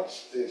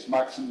dots is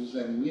maximum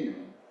and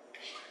minimum.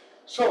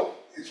 So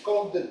it's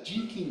called the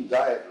jinking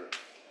diagram.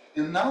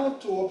 And now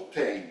to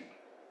obtain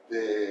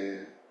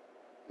the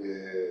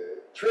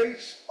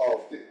trace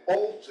of the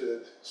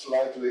altered,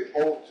 slightly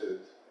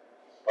altered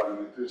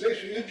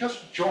parametrization, you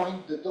just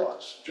join the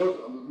dots,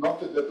 not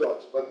the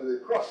dots, but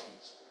the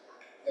crossings,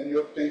 and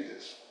you obtain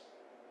this.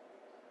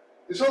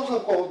 It's also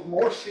called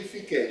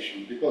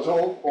morsification, because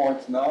all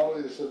points now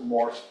is a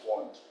Morse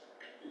point,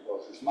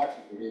 because it's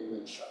maximum,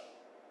 minimum, sum.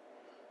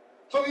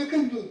 So you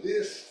can do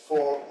this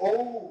for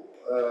all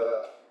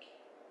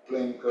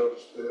plane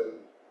curves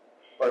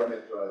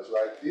parameterized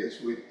like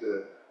this with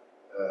the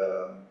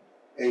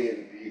A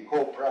and B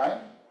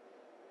co-prime.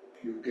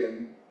 You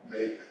can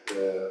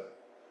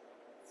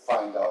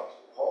find out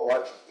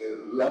what's the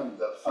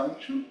lambda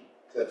function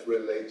that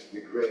relates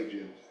the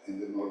gradient in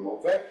the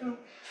normal vector.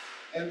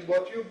 And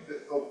what you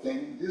obtain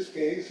in this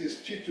case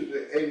is t to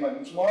the a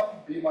minus 1,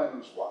 b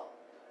minus 1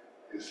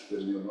 is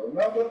the numeral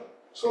number.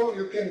 So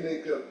you can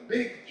make a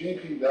big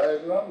jinking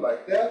diagram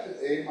like that,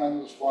 a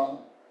minus 1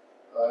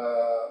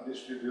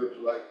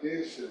 distribute like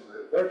this in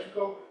the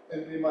vertical,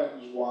 and b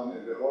minus 1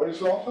 in the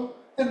horizontal,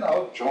 and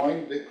now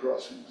join the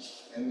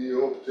crossings, and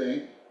you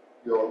obtain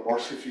your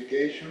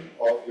morsification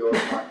of your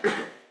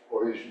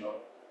original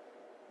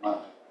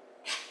mapping.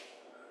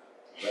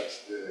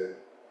 That's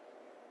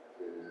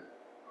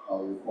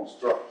how you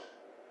construct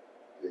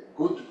the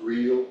good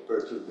real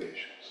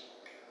perturbations.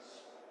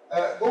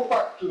 Go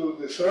back to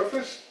the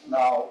surface.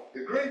 Now,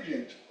 the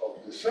gradient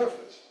of the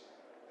surface,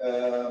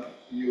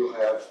 you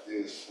have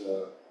this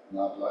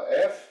nabla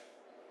f,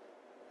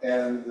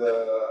 and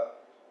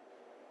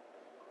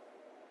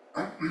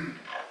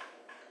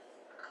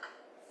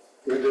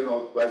we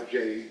denote by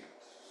J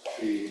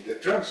the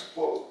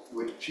transpose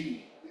with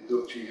T,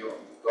 little t on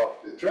the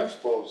top, the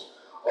transpose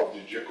of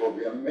the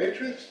Jacobian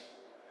matrix.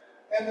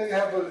 And then you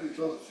have a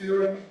little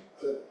theorem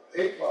that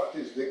A part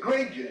is the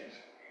gradient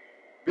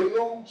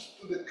belongs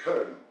to the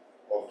kernel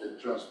of the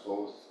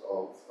transpose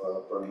of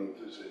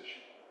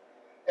parametrization.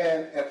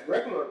 And at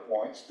regular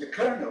points, the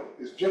kernel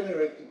is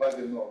generated by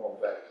the normal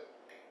vector.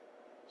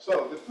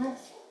 So the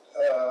proof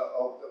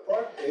of the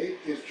part A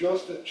is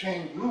just a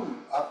chain rule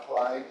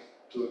applied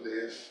to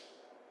this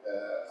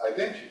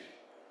identity.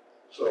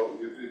 So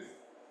you do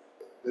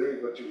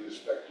derivative with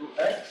respect to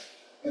x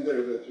and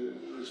derivative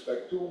with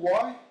respect to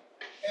y,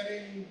 and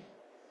in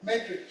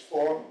matrix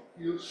form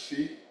you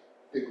see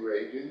the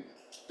gradient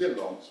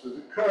belongs to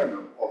the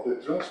kernel of the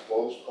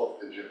transpose of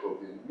the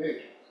Jacobian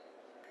matrix.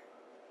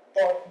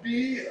 Part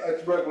B,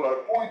 at regular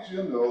points,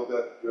 you know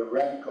that the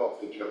rank of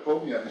the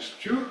Jacobian is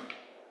 2.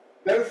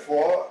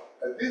 Therefore,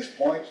 at this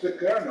point, the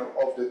kernel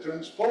of the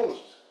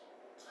transposed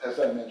has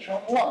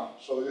dimension 1.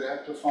 So you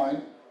have to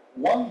find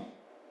one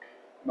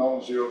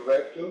non-zero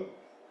vector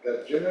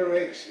that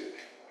generates it.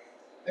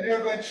 And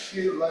you're going to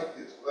see it like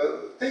this.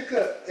 Well, take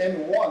a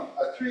N1,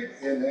 a 3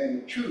 and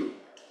N2,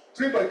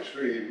 3 by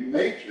 3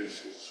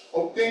 matrices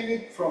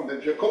obtained from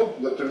the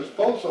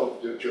transpose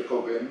of the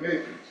Jacobian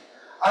matrix.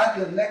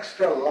 Add an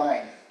extra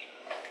line,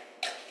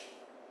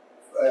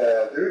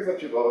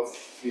 derivative of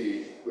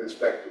phi with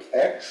respect to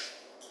x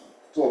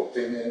to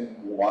obtain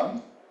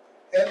N1,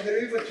 and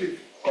derivative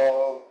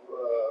of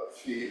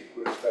phi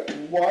with respect to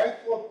y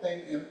to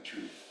obtain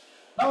N2.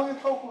 Now you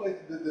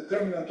calculate the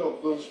determinant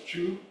of those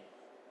two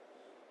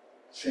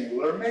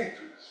singular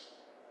matrices.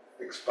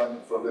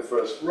 Expanding from the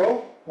first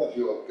row, what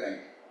you obtain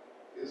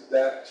is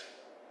that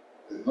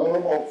the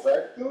normal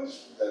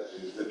vectors, that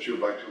is the 2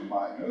 by 2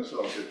 minus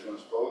of the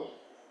transpose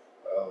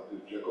of the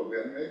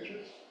Jacobian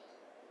matrix,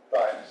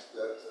 times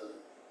that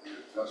the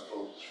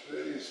transpose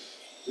is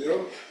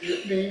 0,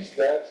 it means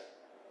that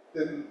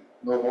the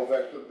normal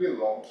vector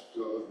belongs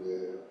to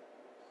the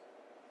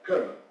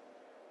kernel.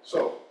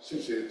 So,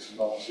 since it's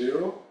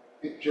non-zero,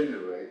 it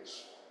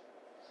generates.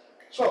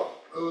 So,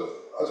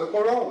 as a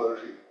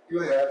corollary,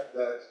 you have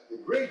that the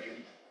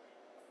gradient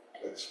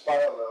that's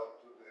parallel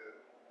to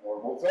the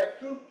normal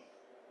vector,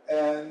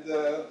 and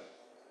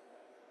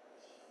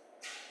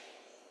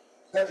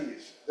that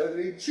is, that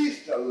there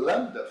exists a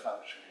lambda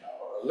function now,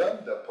 a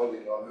lambda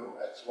polynomial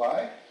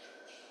xy,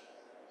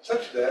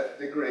 such that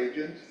the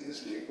gradient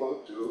is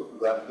equal to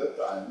lambda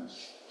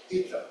times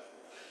eta.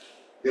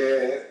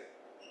 The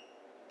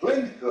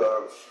plane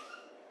curve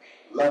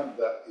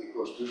lambda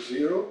equals to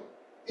 0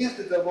 is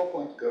the double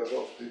point curve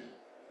of the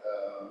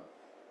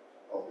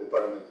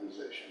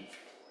parametrization.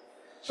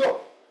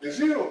 So the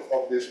 0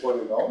 of this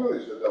polynomial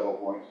is the double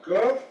point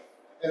curve,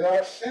 and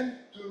are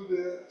sent to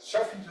the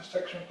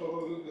self-intersection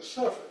toward the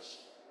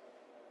surface.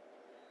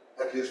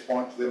 At this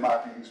point, the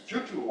mapping is 2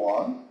 to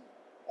 1,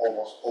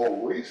 almost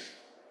always,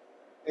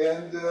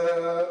 and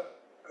they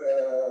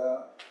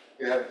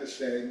have the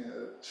same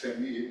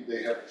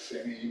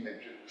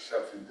image of the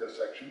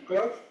self-intersection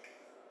curve,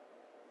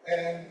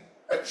 and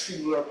at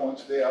singular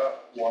points they are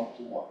 1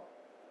 to 1.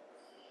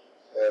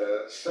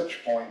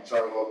 Such points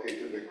are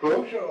located at the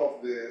closure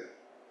of the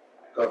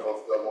curve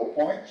of double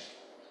points,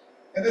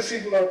 and the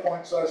singular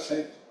points are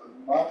sent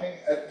mapping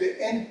at the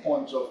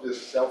endpoints of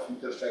this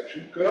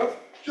self-intersection curve,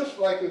 just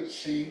like we've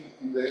seen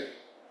in the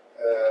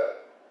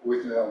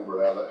Whitney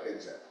umbrella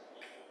example.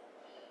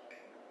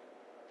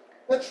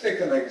 Let's take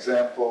an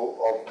example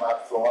of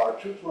map from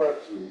R2 to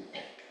R3.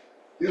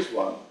 This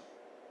one,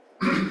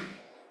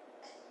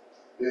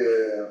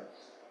 the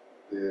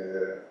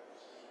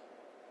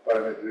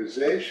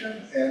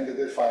parametrization and the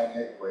defining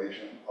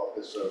equation of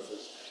the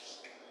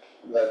surface.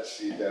 Let's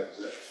see that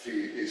the phi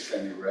is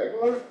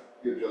semi-regular.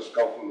 You just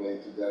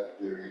calculate that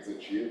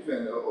derivative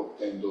and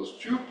obtain those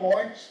 2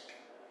 points.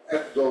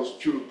 At those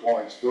 2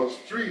 points, those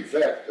 3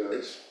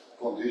 vectors,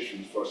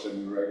 conditions for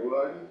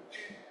semi-regularity,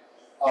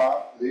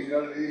 are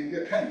linearly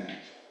independent.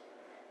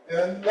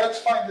 And let's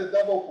find the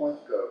double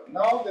point curve.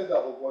 Now the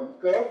double point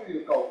curve,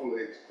 you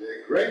calculate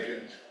the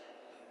gradient,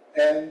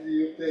 and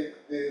you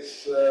take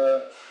this,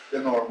 the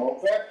normal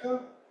vector,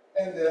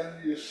 and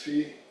then you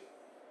see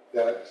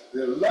that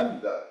the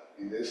lambda,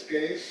 in this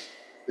case,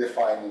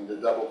 defining the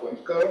double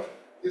point curve,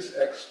 is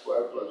x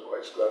squared plus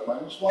y squared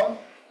minus 1,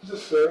 is a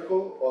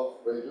circle of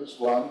radius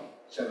 1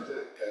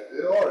 centered at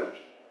the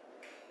origin.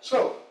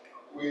 So,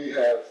 we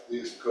have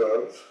this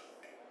curve,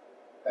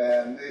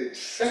 and it's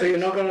set. So you're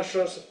not going to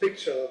show us a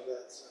picture of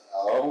that?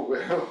 Oh,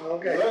 well,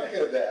 Okay. Look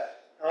at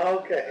that.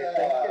 Okay,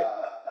 thank you.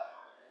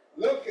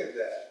 Look at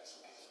that.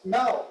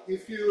 Now,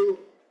 if you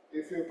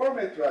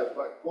parameterize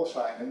by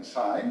cosine and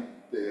sine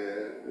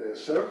the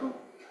circle,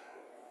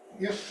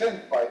 you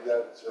send by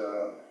that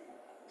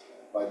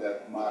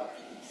map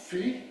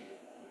phi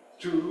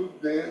to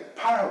the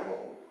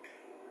parabol.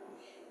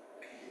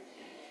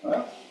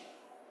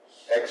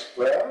 X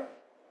squared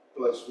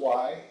plus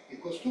y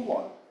equals to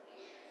 1.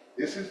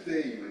 This is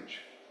the image,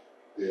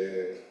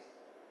 the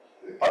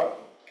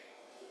parabol.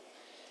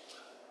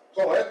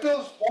 So at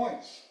those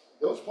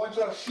points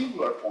are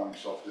singular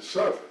points of the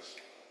surface.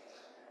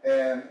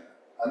 And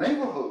a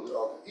neighborhood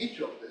of each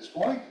of these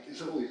points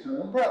is a Whitney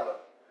umbrella.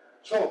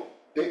 So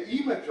the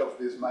image of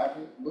this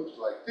mapping looks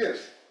like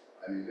this.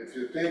 I mean, if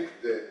you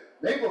take the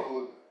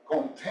neighborhood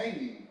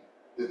containing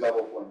the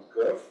double point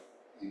curve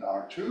in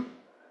R2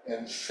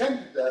 and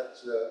send that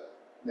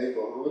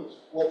neighborhood,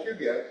 what you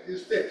get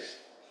is this.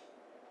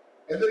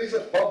 And there is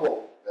a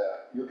bubble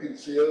there. You can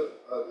see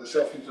the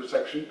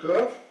self-intersection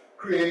curve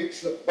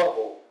creates a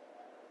bubble,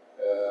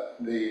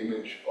 the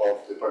image of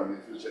the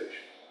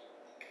parametrization.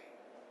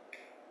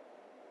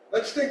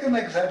 Let's take an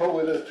example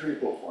with a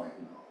triple point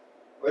now.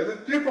 With a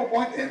triple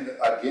point and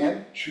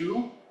again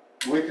 2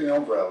 Whitney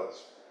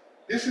umbrellas.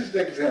 This is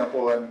the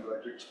example I'm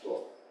going to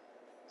explore.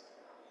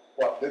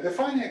 Well, the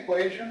defining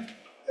equation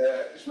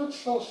is not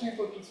so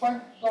simple to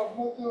find, but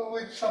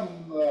with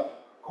some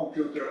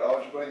computer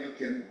algebra you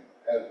can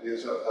have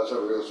this as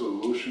a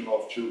resolution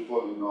of 2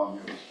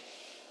 polynomials.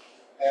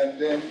 And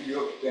then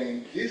you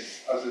obtain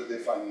this as a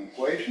defining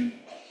equation.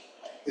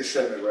 It's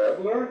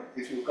semi-regular.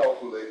 If you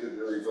calculate the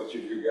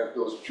derivative, you get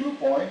those 2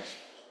 points.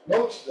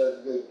 Notice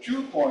that the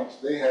 2 points,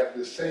 they have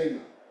the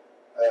same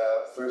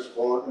first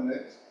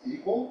coordinate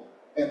equal,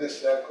 and the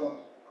second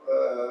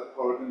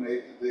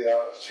coordinate, they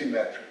are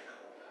symmetric.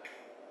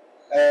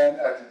 And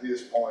at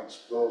these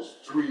points, those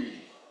 3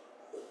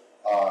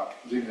 are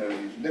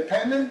linearly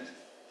independent.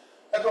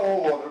 At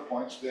all other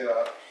points, they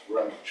are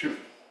rank 2.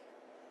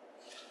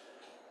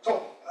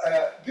 So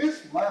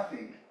this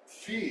mapping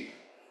phi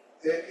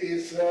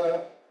is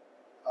a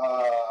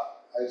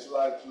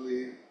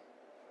slightly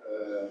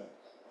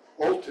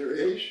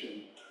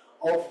alteration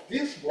of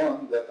this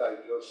one that I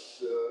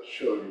just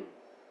showed you.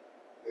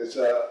 It's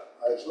a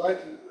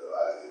slightly,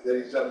 there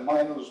is a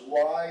minus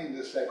y in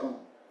the second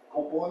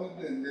component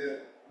and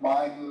the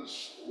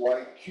minus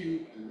y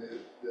cubed in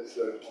the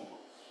third component.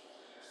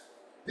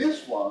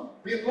 This one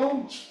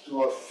belongs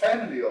to a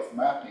family of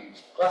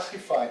mappings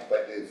classified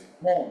by David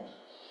Mond.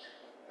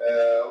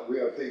 We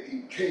are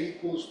taking k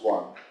equals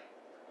 1.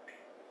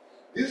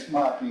 These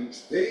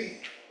mappings,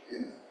 they,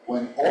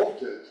 when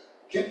altered,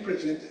 can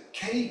present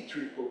k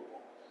triple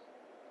points.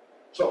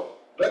 So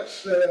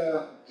let's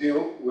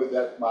deal with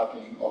that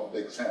mapping of the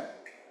example.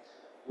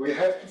 We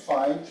have to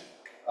find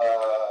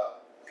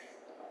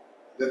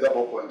the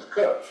double point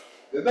curve.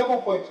 The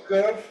double point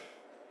curve,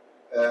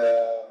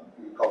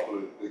 we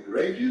calculate the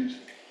gradient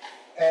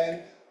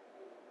and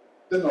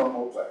the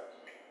normal vector.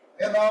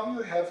 And now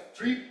you have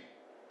 3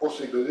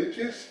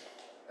 possibilities,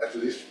 at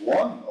least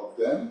one of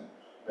them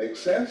makes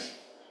sense,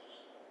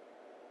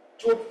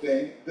 to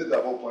obtain the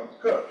double point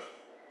curve.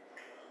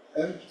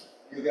 And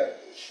you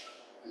get this.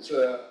 It's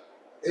a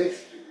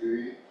 8th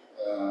degree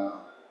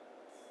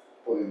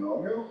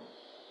polynomial,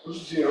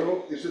 whose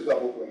 0 is the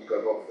double point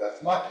curve of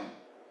that mapping.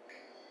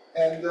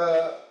 And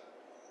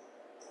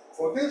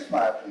for this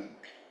mapping,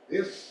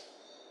 this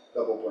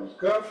double point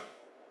curve,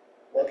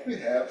 what we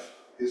have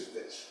is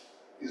this.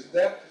 Is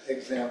that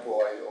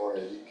example I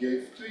already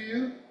gave to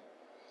you,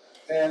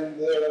 and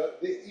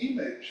the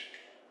image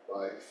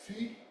by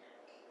phi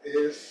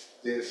is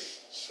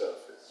this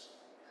surface.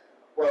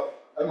 Well,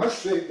 I must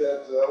say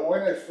that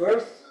when I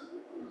first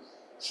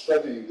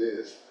studied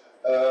this,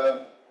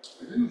 I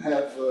didn't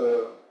have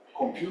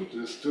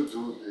computers to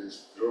do this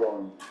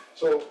drawing.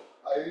 So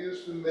I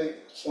used to make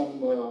some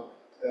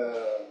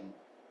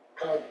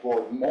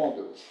cardboard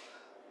models,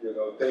 you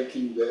know,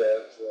 taking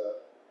that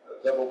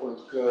double point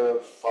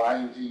curve,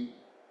 finding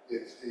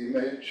its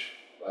image,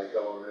 like I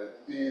already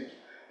did,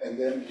 and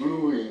then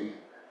gluing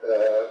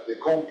the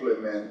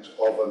complement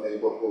of a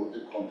neighborhood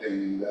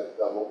containing that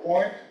double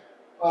point.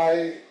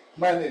 I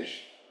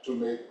managed to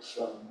make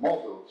some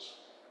models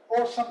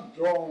or some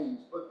drawings,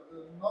 but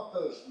not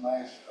as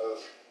nice as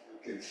you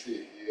can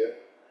see here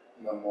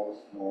in a more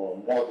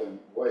modern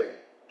way.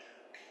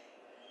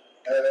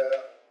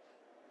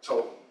 So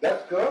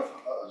that curve,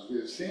 as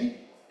we've seen,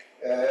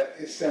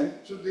 is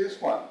sent to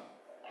this one.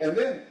 And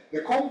then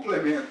the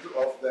complement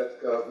of that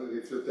curve,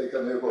 if you take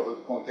a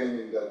neighborhood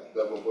containing that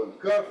double point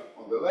curve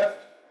on the left,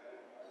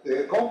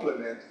 the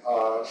complement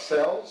are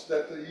cells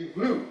that you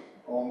glue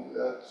on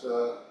that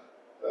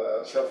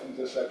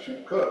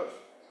self-intersection curve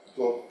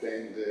to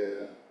obtain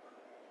the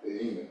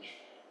image.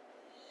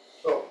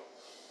 So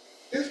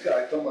this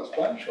guy, Thomas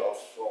Banchoff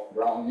from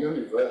Brown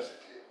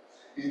University,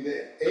 in the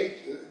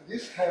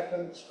this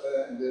happens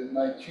in the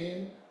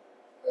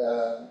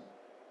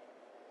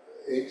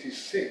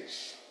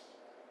 1986.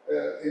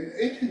 In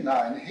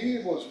 89, he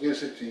was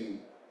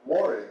visiting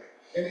Warwick,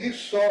 and he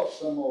saw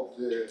some of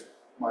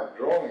my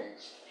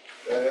drawings,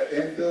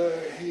 and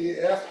he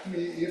asked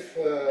me if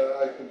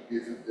I could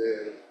give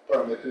the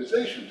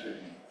parametrization to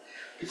him.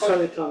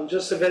 Sorry, Tom,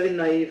 just a very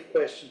naive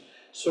question.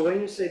 So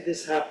when you say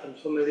this happened,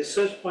 from a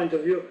research point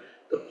of view,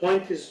 the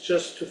point is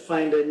just to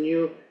find a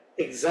new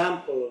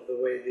example of the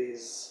way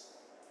these,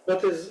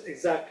 what is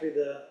exactly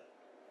the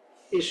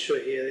issue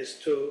here is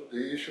to...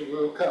 The issue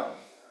will come.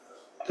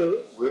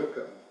 Will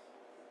come.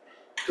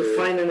 To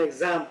find an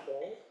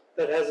example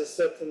that has a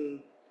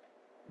certain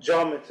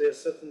geometry, a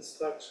certain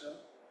structure.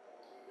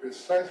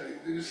 Precisely.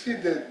 Do you see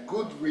the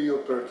good real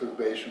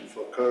perturbation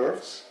for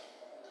curves?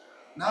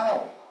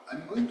 Now,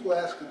 I'm going to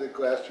ask you the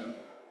question,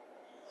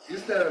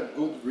 is there a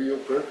good real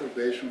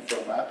perturbation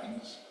for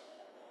mappings?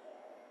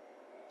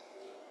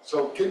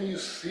 So can you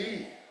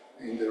see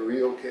in the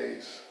real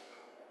case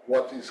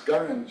what is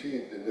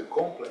guaranteed in the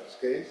complex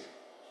case?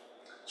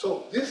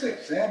 So this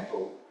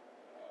example,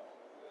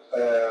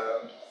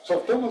 so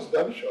Thomas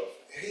Banchoff,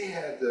 he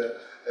had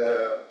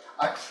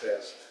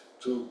access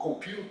to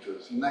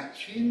computers in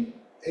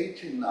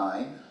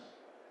 1989,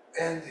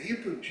 and he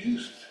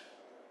produced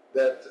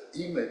that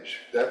image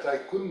that I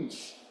couldn't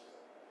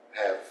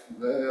have.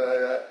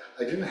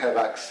 I didn't have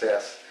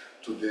access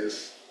to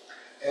this.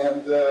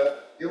 And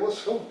it was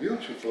so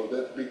beautiful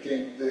that it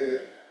became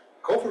the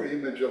cover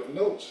image of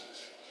Notes.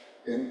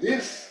 And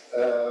this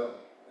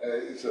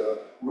is a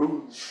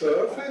ruled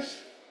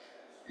surface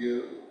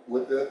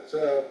with that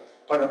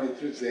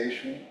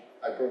parametrization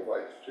I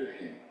provided to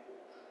him.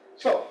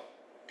 So,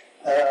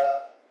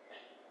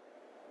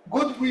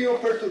 good real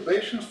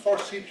perturbations for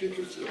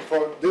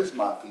for these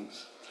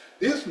mappings.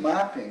 These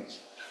mappings,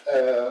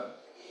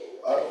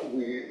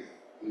 we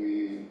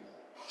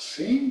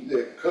see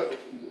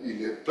in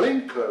the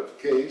plane curve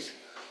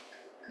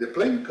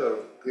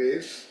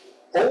case,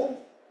 all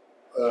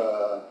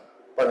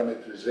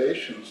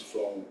parametrizations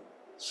from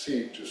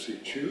C to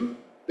C2,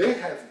 they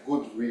have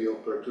good real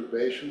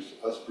perturbations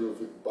as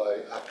proved by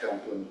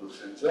Acampo and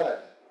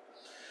Brusenzade.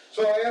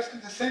 So I ask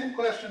the same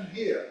question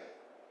here.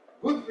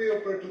 Good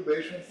real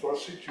perturbation for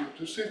C2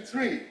 to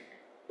C3.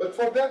 But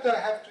for that I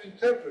have to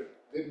interpret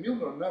the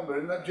Milnor number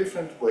in a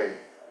different way.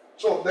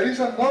 So there is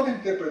another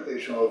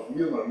interpretation of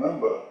Milnor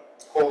number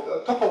called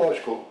a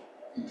topological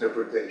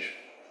interpretation.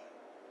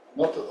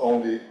 Not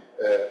only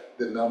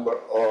the number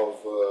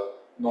of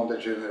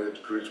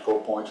non-degenerate critical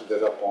points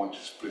that a point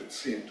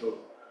splits into,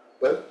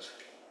 but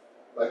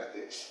like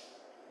this.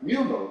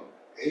 Milnor,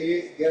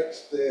 he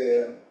gets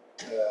the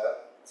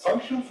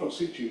function from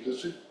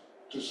C2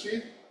 to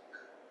C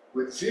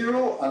with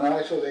 0 an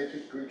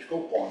isolated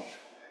critical point.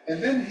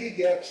 And then he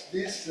gets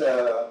this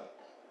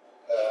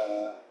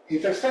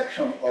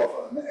intersection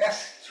of an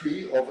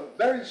S3 of a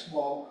very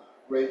small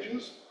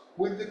radius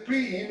with the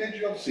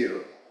pre-image of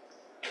 0.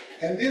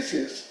 And this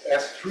is,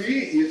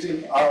 S3 is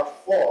in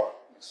R4,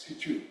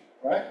 C2,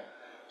 right?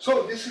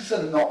 So this is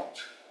a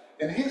knot.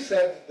 And he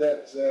said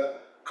that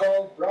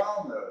Carl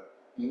Browner,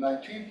 in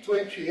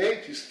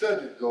 1928,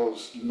 studied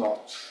those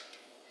knots.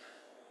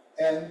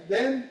 And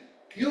then,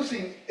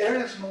 using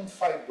Ehresmann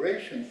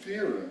fibration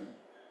theorem,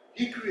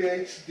 he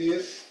creates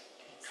this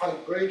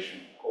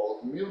fibration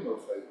called Milnor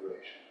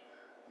fibration,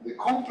 the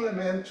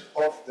complement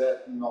of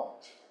that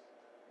knot.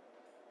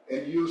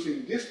 And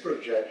using this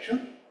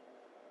projection,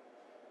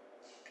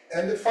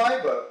 and the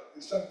fiber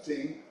is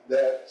something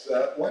that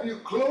when you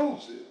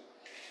close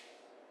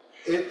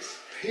it,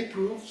 he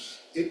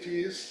proves it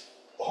is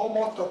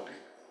homotopic,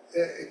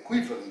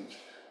 equivalent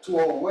to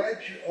a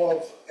wedge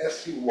of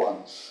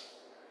SU1s.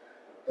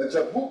 It's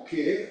a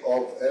bouquet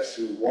of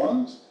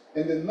SU1s,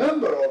 and the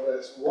number of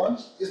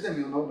S1s is the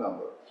Milnor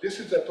number. This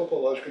is a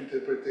topological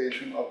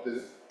interpretation of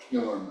the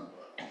Milnor number.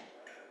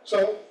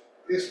 So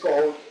it's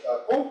called a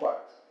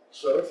compact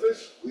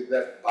surface with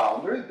that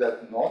boundary,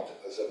 that knot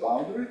as a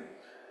boundary,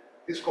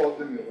 is called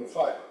the Muller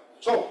fiber.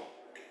 So,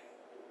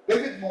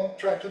 David Moon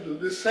tried to do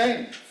the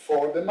same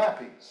for the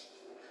mappings.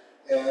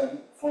 And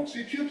from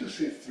C2 to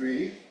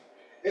C3,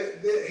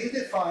 he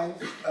defined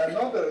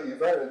another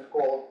invariant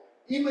called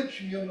image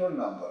Muller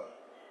number.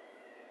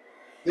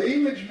 The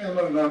image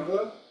Muller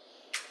number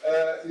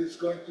is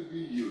going to be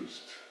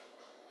used.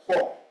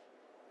 Well,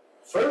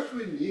 first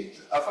we need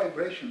a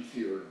vibration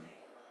theorem.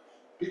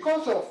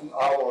 Because of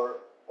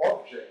our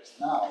objects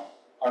now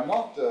are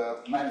not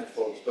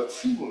manifolds but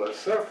singular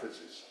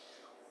surfaces,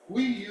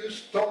 we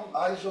use tone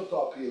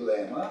isotopy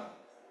lemma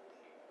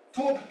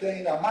to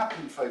obtain a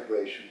mapping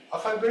vibration, a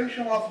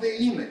vibration of the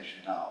image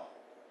now,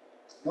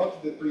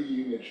 not the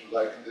pre-image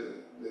like the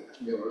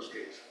Miller's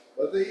case,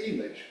 but the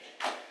image.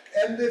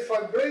 And the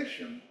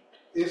vibration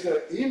is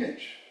an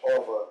image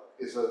of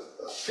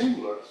a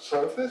singular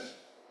surface,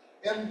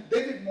 and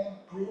David Moon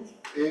proved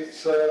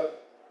it's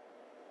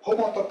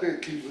homotopy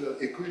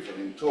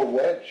equivalent to a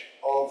wedge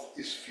of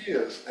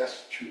spheres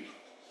S2.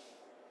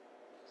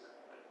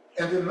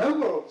 And the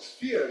number of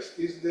spheres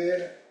is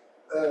the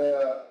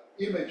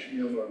image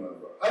Muller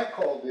number. I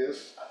call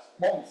this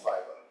Moon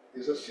fiber,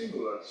 is a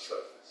singular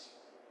surface.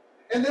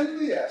 And then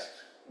we asked,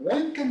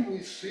 when can we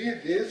see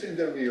this in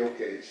the real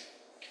case?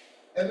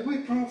 And we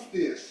proved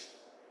this.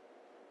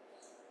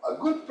 A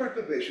good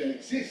perturbation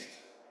exists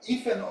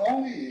if and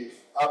only if,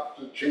 up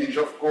to change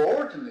of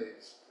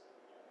coordinates,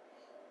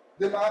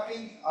 the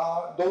mapping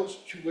are those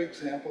two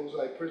examples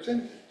I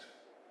presented.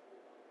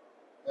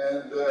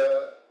 And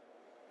the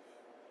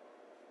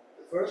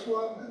first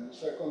one and the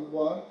second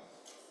one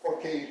for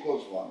k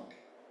equals 1.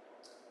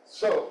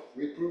 So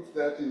we proved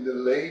that in the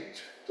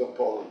late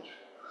topology.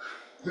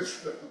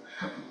 This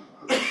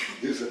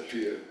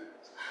disappeared,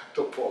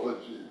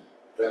 topology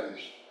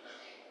vanished.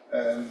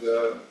 And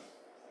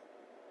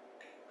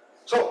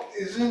so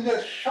it's in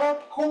a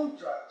sharp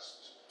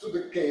contrast to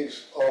the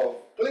case of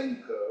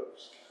plane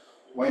curves,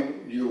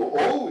 when you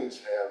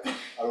always have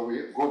a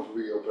good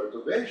real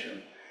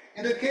perturbation.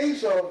 In the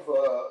case of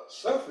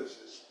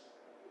surfaces,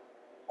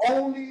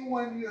 only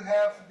when you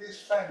have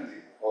this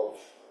family of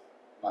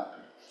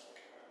mappings.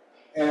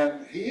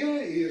 And here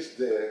is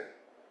the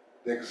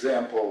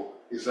example,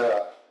 is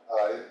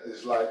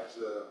like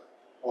the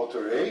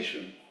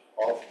alteration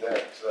of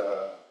that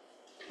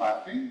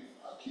mapping.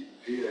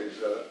 Here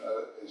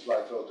is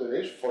like the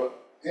alteration for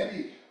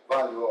any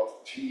value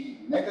of t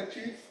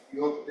negative,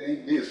 you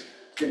obtain this.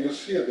 Can you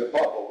see the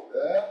bubble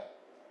there?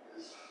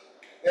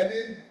 And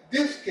in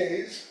this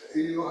case,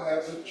 you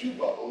have the two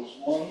bubbles,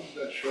 one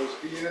that shows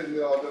here and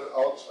the other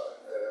outside,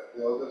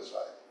 the other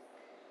side.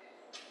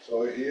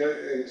 So here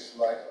is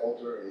like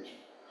alteration.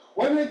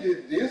 When I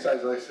did this,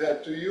 as I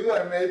said to you,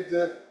 I made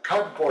the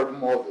cardboard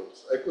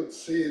models. I could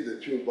see the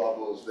two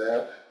bubbles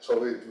there,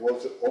 so it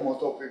was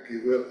homotopy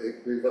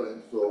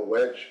equivalent to a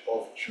wedge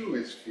of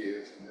two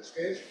spheres in this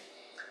case.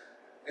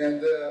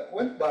 And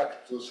went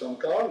back to São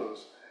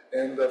Carlos,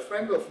 and a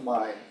friend of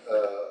mine,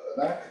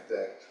 an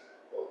architect,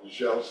 called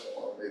Gelson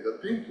Almeida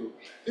Pinto,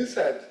 he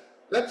said,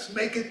 let's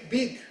make it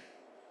big,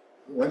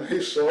 when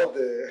he saw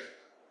the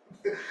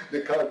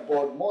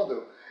cardboard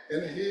model.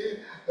 And he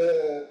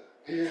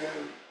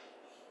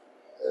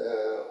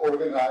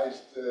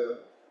organized the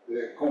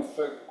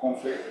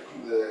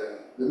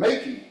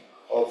making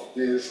of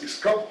this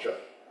sculpture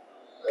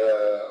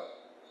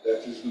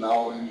that is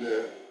now in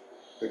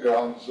the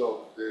grounds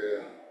of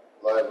the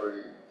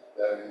library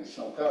there in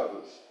São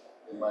Carlos,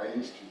 in my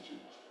institute.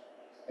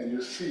 And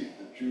you see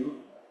the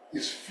two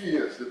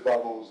spheres, the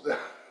bubbles there.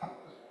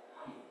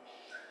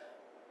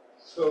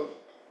 So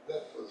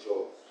that was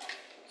all.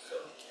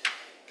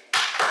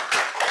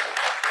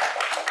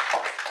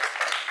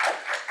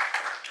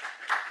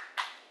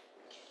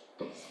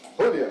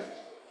 Julian.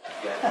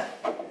 Yeah.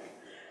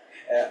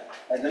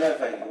 I don't know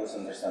if I was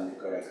understanding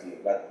correctly,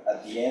 but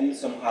at the end,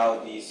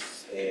 somehow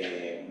this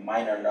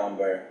minor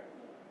number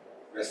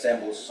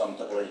resembles some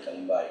topological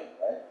invariant,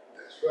 right?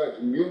 That's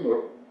right,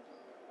 Muller.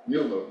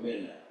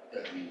 Milner.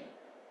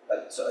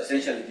 But so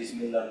essentially, this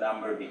Milner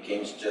number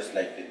becomes just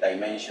like the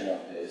dimension of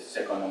the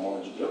second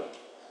homology group?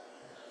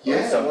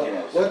 Yeah,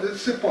 well,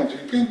 that's the point.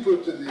 You can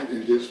put it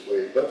in this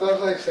way. But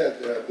as I said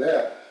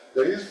there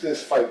is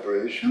this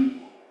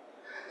vibration,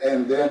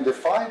 and then the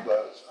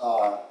fibers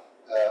are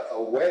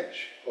a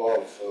wedge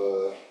of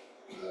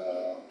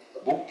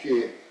a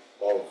bouquet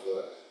of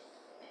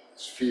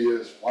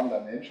spheres,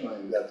 one-dimensional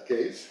in that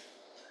case.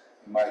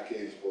 In my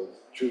case, was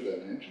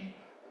two-dimensional,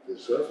 the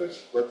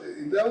surface. But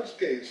in that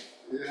case,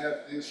 you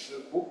have this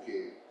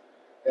bouquet,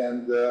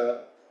 and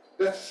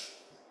that's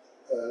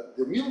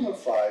the Milner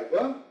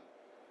fiber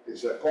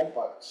is a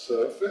compact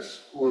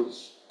surface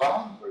whose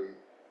boundary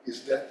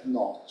is that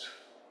knot.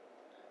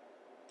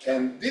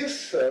 And this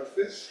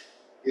surface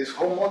is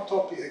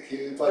homotopy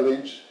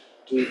equivalent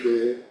to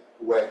the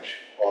wedge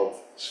of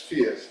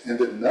spheres. And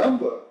the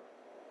number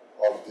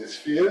of the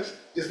spheres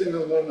is the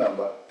Milner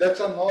number. That's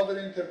another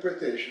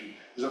interpretation.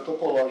 It's a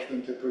topological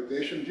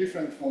interpretation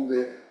different from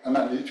the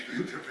analytical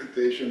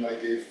interpretation I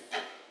gave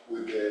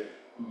with the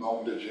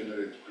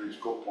non-degenerate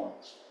critical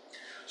points.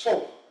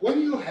 So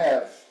when you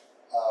have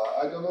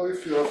I don't know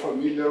if you're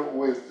familiar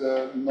with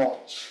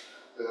knots,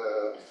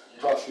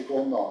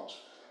 classical knot.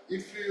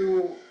 If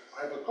you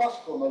have a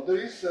classical knot, there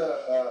is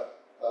a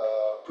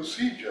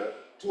procedure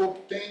to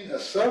obtain a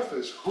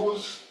surface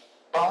whose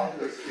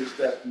boundary is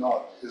that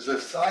knot, is a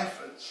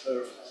ciphered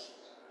surface.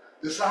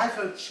 The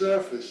ciphered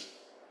surface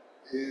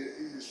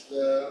is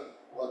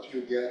what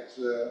you get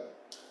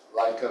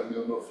like a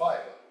Milnor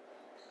fiber.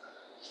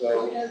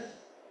 So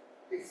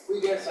if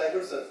we get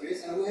cipher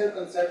surface and we have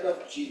concept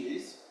of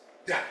genus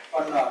yeah,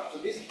 or not, so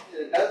this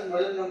does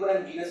model number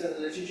and genus have a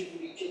relationship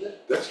with each other?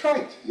 that's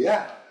right.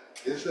 Yeah,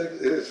 it's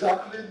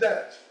exactly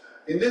that.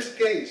 In this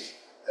case,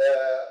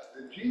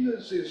 the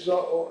genus is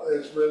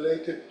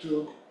related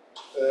to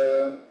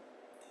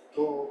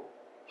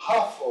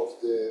half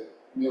of the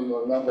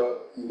Milnor number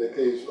in the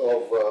case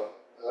of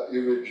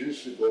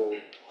irreducible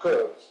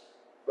curves.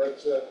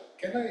 But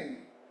can I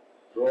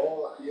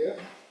draw here?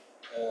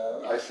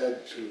 I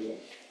said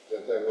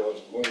that I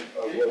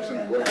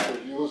wasn't going to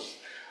use,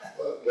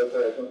 but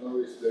I don't know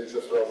if there is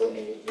a problem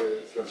with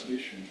the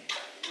transmission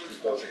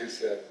because he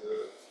said.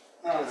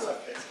 No, it's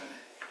okay.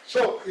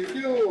 So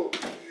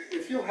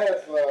if you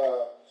have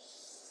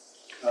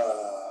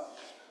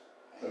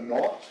a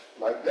knot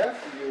like that,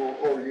 you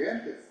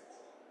orient it,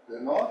 the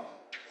knot,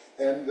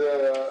 and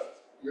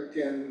you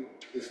can,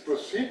 this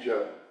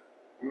procedure,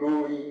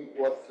 gluing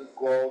what we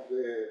call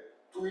the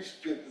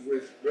twisted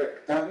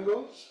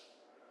rectangles.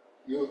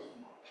 You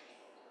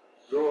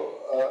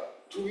draw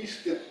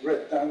twisted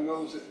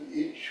rectangles in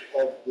each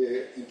of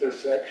the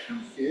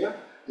intersections. Here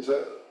is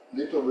a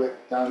little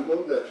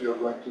rectangle that you're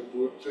going to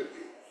put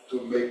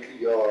to make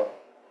your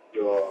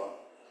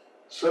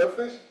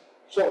surface.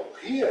 So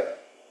here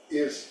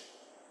is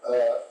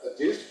a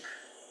disk,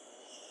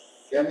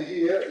 and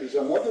here is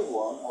another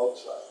one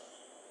outside.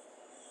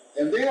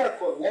 And they are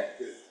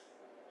connected.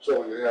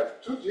 So you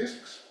have two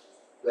disks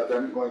that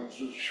I'm going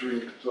to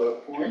shrink to a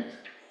point,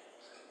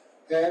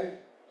 and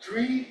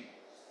three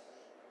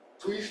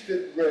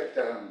twisted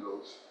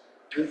rectangles.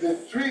 And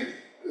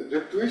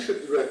the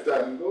twisted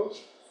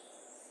rectangles,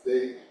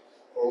 they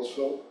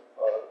also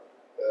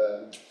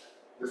are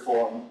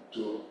deformed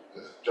to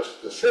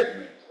just the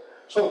segment.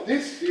 So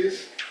this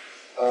is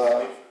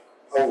a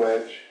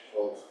wedge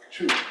of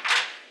 2.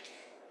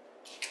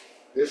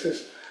 This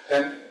is,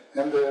 and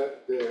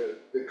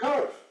the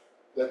curve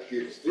that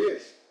gives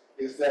this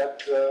is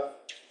that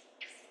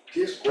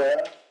T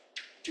squared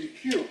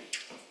PQ.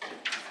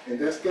 In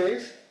this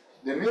case,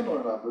 the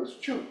Milnor number is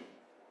 2.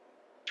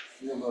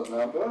 Milnor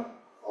number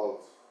of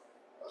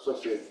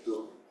associated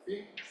to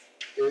P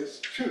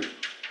is 2.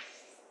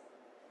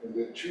 And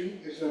the 2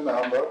 is the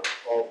number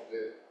of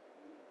the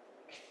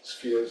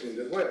spheres in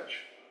the wedge.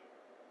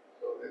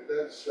 So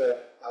that's a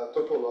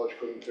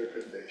topological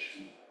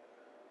interpretation.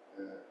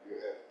 You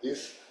have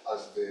this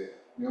as the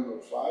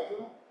Milnor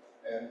fiber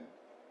and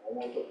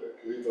homotop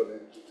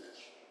equivalent to this.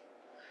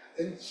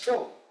 And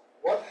so,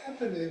 what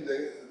happened in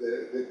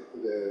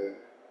the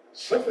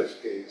surface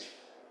case,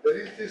 there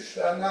is this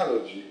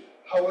analogy.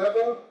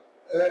 However,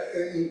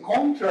 in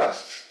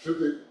contrast to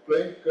the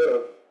plane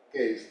curve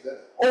case,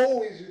 that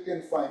always you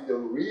can find the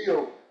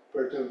real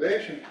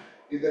perturbation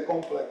in the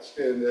complex,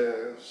 in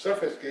the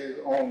surface case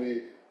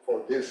only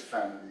for this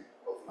family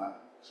of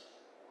magnets.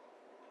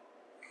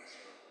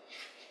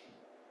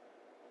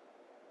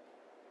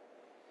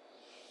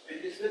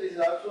 And this way is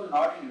also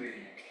not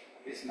invariant.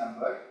 This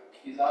number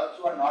is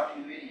also a not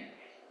invariant.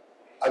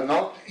 A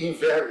not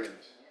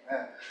invariant.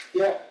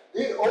 Yeah,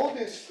 all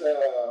this,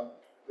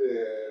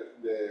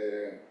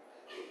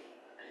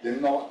 the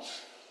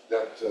knots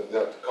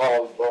that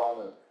Carl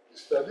Bonner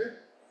studied,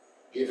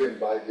 given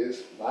by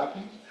these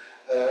mappings,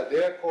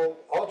 they are called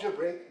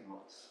algebraic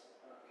knots.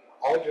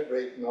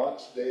 Algebraic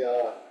knots, they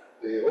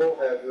all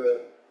have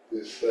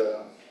this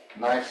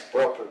nice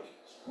properties.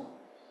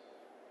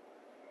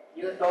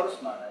 You're a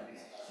torus knot, I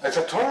guess. It's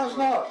a torus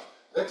knot.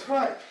 That's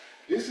right.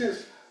 This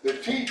is the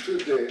T to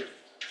the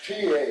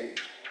TA,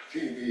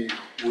 TB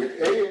with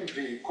A and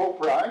B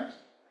co-primed.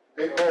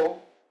 They go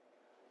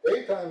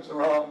A times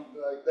around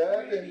like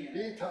that and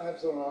B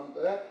times around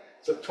that.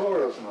 It's a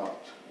torus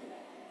knot.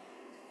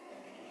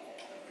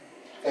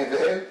 And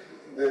then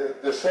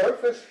the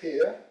surface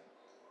here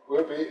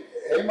will be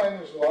A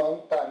minus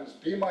 1 times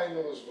B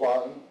minus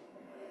 1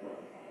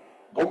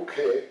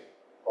 bouquet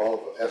of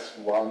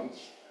S1s.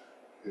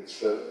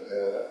 It's a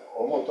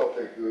homotop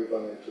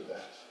equivalent to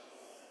that.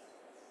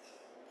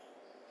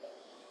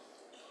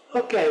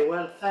 Okay,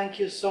 well, thank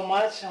you so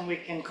much, and we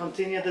can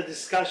continue the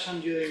discussion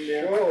during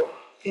the Sure.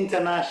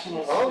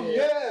 international. Oh, sphere.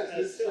 yes,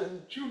 it's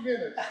in 2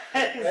 minutes.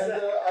 Exactly. And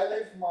I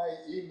leave my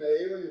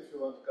email. If you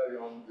want to carry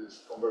on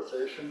this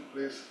conversation,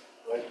 please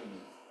write to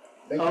me.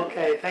 Thank you.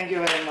 Okay, thank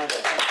you very much.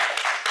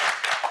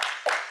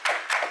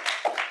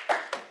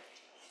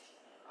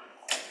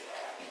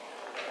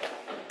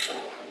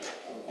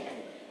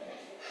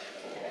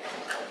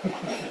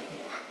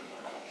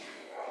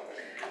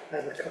 I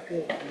have a couple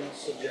of more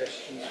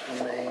suggestions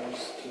for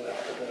names to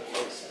after the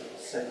list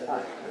of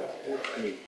the